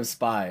network of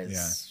spies.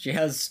 Yeah. She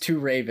has 2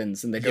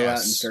 ravens, and they go out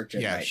and search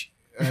at night.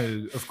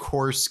 Of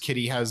course,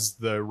 Kitty has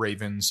the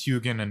ravens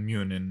Hugin and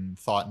Munin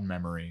thought and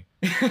memory,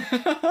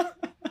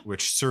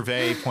 which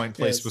survey Point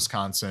Place, Yes.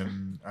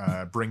 Wisconsin,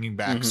 bringing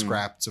back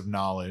scraps of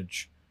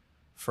knowledge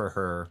for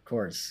her. Of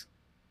course.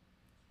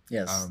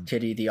 Yes,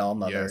 Kitty the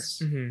All-Mother.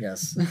 Yes.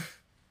 Yes.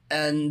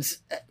 And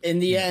in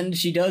the end,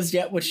 she does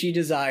get what she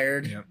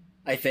desired, Yep.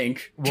 I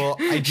think. Well,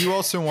 I do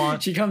also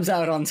want... She comes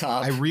out on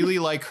top. I really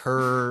like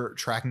her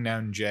tracking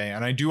down Jay,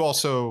 and I do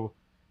also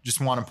just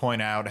want to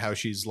point out how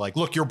she's like,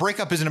 look, your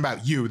breakup isn't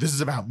about you, this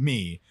is about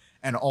me,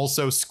 and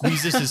also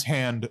squeezes his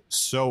hand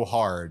so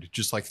hard,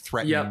 just like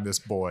threatening this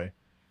boy.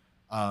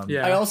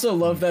 I also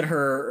love that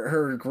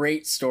her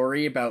great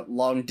story about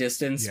long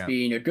distance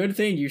being a good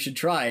thing you should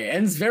try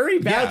ends very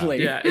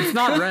badly. Yeah, it's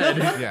not red.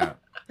 Yeah.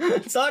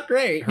 It's not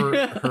great.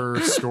 Her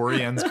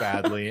story ends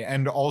badly,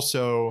 and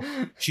also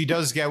she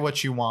does get what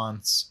she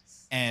wants,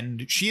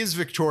 and she is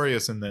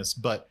victorious in this,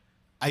 but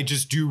I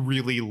just do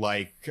really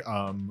like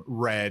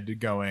Red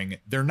going,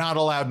 they're not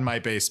allowed in my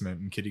basement,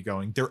 and Kitty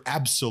going, they're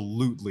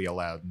absolutely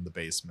allowed in the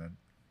basement.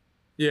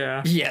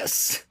 Yeah.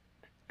 Yes.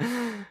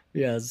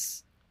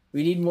 Yes.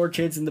 We need more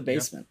kids in the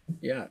basement.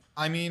 Yeah.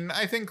 I mean,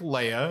 I think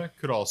Leia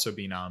could also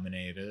be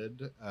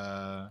nominated.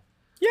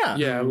 Yeah.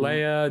 Yeah,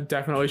 Leia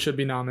definitely should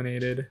be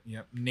nominated.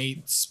 Yep.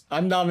 Nate's...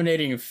 I'm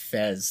nominating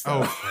Fez,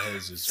 though. Oh,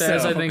 Fez is...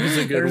 Fez, I think, is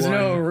a good There's one.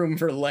 no room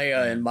for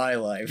Leia in my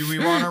life. Do we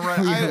want to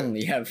run... We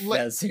only have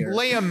Fez here.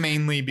 Leia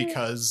mainly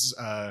because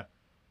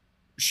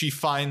she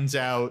finds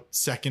out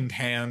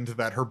secondhand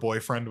that her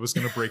boyfriend was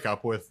going to break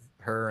up with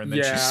her, and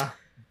then she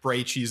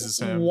spray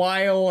cheeses him.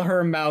 While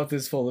her mouth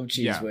is full of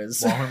cheese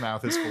whiz. While her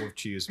mouth is full of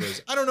cheese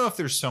whiz. I don't know if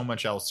there's so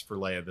much else for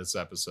Leia this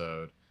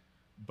episode,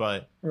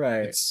 but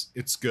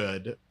it's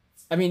good.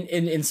 I mean,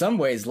 in some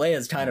ways,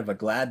 Leia's kind of a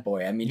glad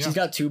boy. I mean, she's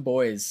got 2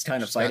 boys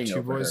kind of fighting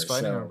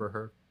over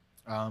her.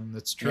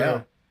 That's true.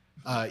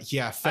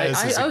 Yeah. Fez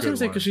I is a was good gonna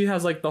say one. because she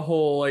has like the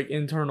whole like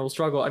internal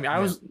struggle. I mean,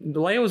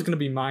 Leia was gonna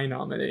be my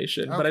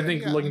nomination, but I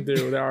think looking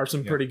through, there are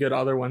some pretty good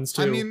other ones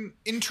too. I mean,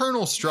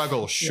 internal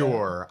struggle,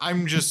 sure.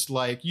 I'm just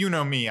like, you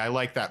know me, I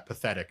like that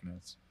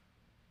patheticness.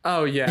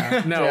 Oh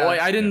yeah, no, like,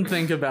 I didn't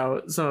think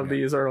about some of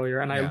these earlier,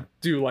 and I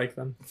do like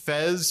them.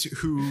 Fez,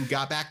 who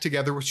got back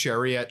together with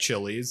Sherry at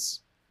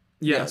Chili's.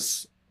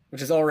 Yes.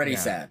 Which is already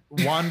sad.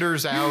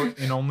 Wanders out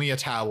in only a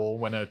towel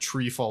when a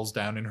tree falls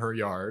down in her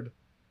yard.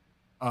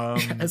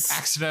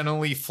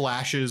 Accidentally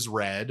flashes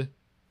Red.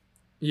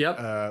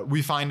 Yep.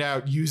 We find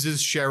out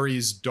uses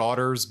Sherry's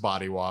daughter's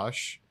body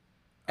wash.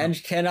 And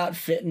cannot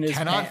fit in his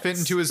pants. Fit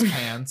into his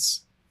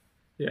pants.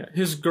 Yeah,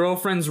 his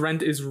girlfriend's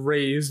rent is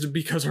raised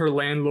because her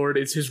landlord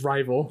is his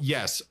rival.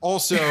 Yes.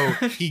 Also,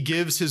 he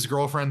gives his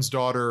girlfriend's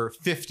daughter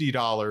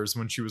 $50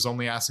 when she was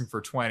only asking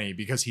for $20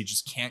 because he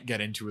just can't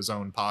get into his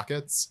own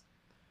pockets.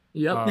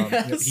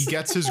 Yep. He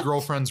gets his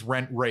girlfriend's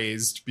rent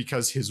raised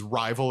because his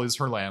rival is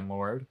her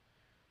landlord.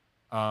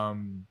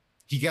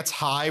 He gets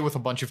high with a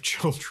bunch of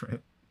children.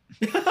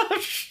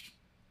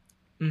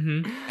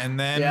 And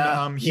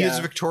then he is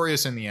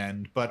victorious in the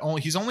end, but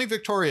he's only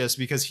victorious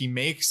because he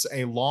makes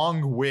a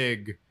long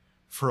wig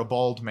for a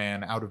bald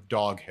man out of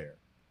dog hair.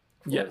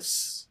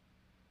 Yes.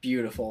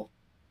 Beautiful.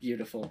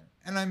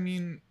 And I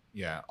mean,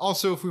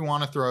 also, if we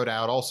want to throw it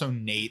out, also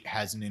Nate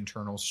has an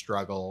internal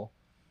struggle.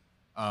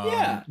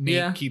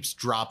 Nate keeps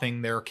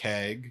dropping their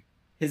keg.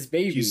 His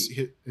baby.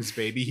 His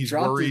baby. He's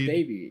dropped worried. His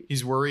baby.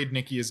 He's worried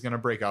Nikki is going to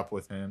break up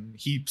with him.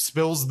 He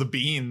spills the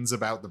beans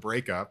about the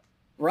breakup.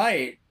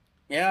 Right.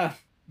 Yeah.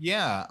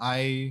 Yeah,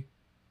 I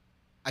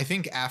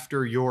think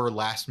after your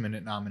last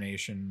minute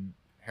nomination,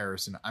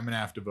 Harrison, I'm going to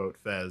have to vote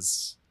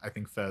Fez. I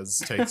think Fez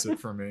takes it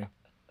for me.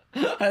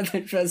 I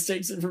think Fez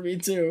takes it for me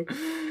too.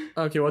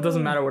 Okay, well, it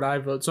doesn't matter what I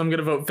vote, so I'm going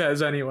to vote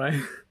Fez anyway.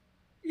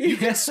 You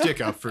can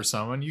stick up for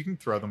someone. You can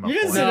throw them up.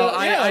 No,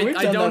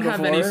 I don't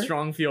have any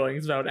strong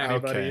feelings about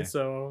anybody,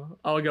 so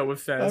I'll go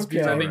with Fez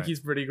because I think he's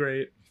pretty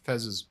great.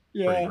 Fez is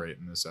pretty great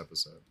in this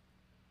episode.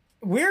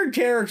 Weird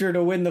character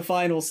to win the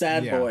final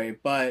Sad Boy,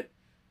 but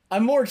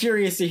I'm more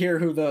curious to hear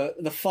who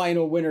the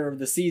final winner of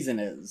the season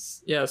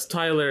is. Yes,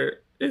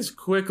 Tyler is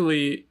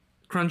quickly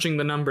crunching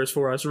the numbers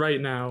for us right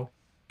now.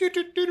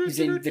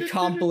 Using the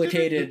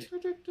complicated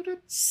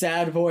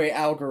Sad Boy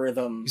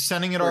algorithm. He's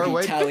sending it our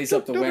way. Tallies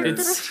up the winners.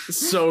 It's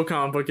so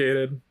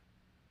complicated.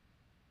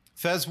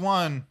 Fez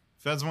won.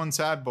 Fez won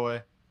Sad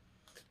Boy.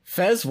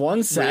 Fez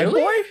won Sad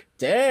Boy?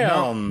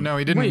 Damn. No,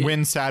 he didn't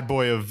win Sad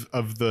Boy of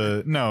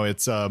the... No,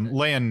 it's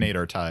Leia and Nate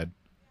are tied.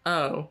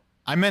 Oh.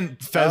 I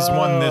meant Fez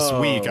won this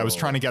week. I was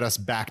trying to get us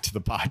back to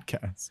the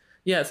podcast.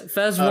 Yes,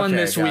 Fez won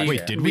this week.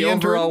 Wait, did the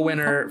overall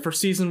winner for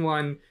season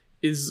 1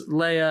 is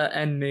Leia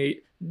and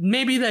Nate.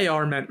 Maybe they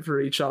are meant for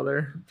each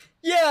other.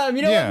 Yeah,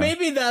 you know what?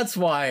 Maybe that's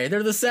why.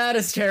 They're the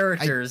saddest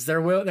characters.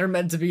 They're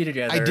meant to be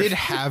together. I did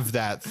have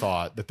that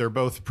thought that they're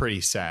both pretty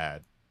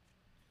sad.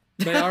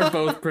 They are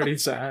both pretty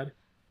sad.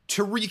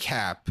 To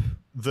recap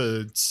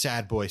the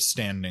Sad Boy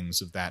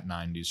standings of that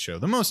 90s show,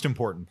 the most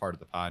important part of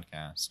the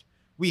podcast,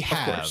 we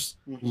have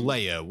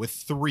Leia with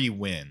 3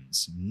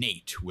 wins,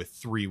 Nate with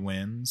 3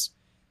 wins,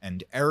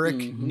 and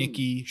Eric,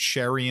 Nikki,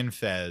 Sherry, and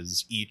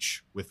Fez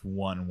each with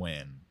 1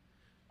 win.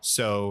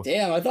 So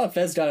damn, I thought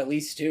Fez got at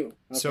least 2.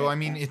 Okay. So I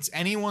mean, it's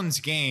anyone's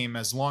game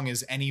as long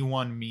as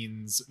anyone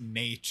means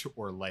Nate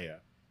or Leia.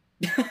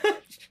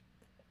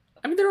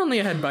 I mean, they're only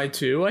ahead by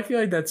 2. I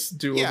feel like that's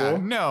doable. Yeah,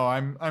 no,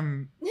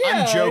 I'm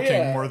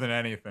joking more than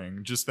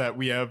anything. Just that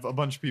we have a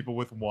bunch of people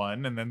with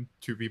 1 and then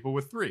 2 people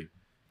with 3.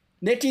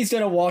 Nikki's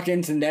gonna walk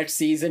into next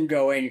season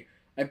going,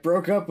 I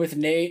broke up with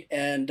Nate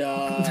and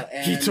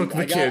he took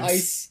the kids.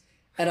 Ice,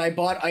 and I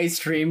bought ice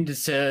cream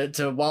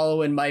to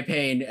wallow in my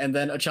pain, and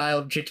then a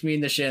child kicked me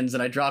in the shins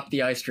and I dropped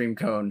the ice cream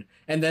cone.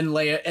 And then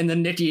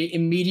Nikki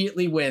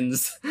immediately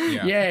wins.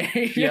 Yeah.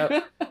 Yay.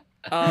 Yep.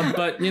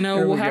 But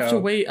we'll have to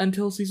wait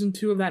until season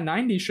 2 of that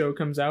 90s show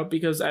comes out,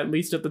 because at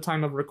least at the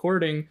time of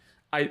recording,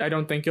 I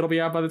don't think it'll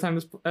be out by the time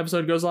this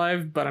episode goes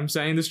live, but I'm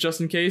saying this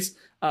just in case.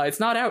 It's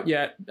not out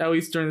yet, at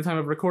least during the time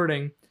of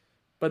recording.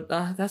 But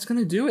that's going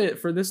to do it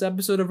for this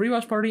episode of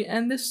Rewatch Party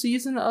and this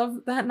season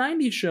of that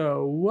 90s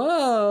show.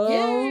 Whoa,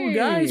 yay!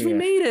 Guys, we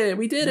made it.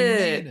 We did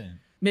it.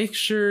 Make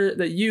sure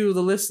that you,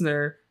 the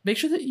listener, make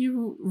sure that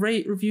you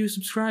rate, review,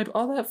 subscribe,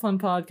 all that fun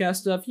podcast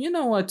stuff. You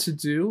know what to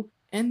do.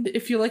 And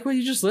if you like what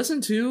you just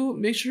listened to,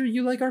 make sure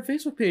you like our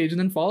Facebook page and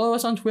then follow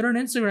us on Twitter and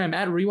Instagram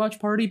at Rewatch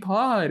Party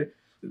Pod.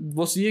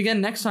 We'll see you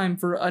again next time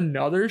for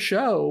another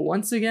show.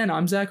 Once again,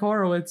 I'm Zach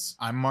Horowitz.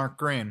 I'm Mark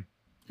Green.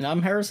 And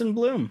I'm Harrison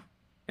Bloom.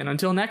 And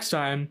until next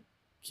time,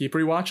 keep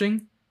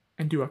rewatching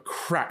and do a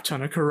crap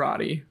ton of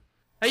karate.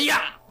 Hi-ya!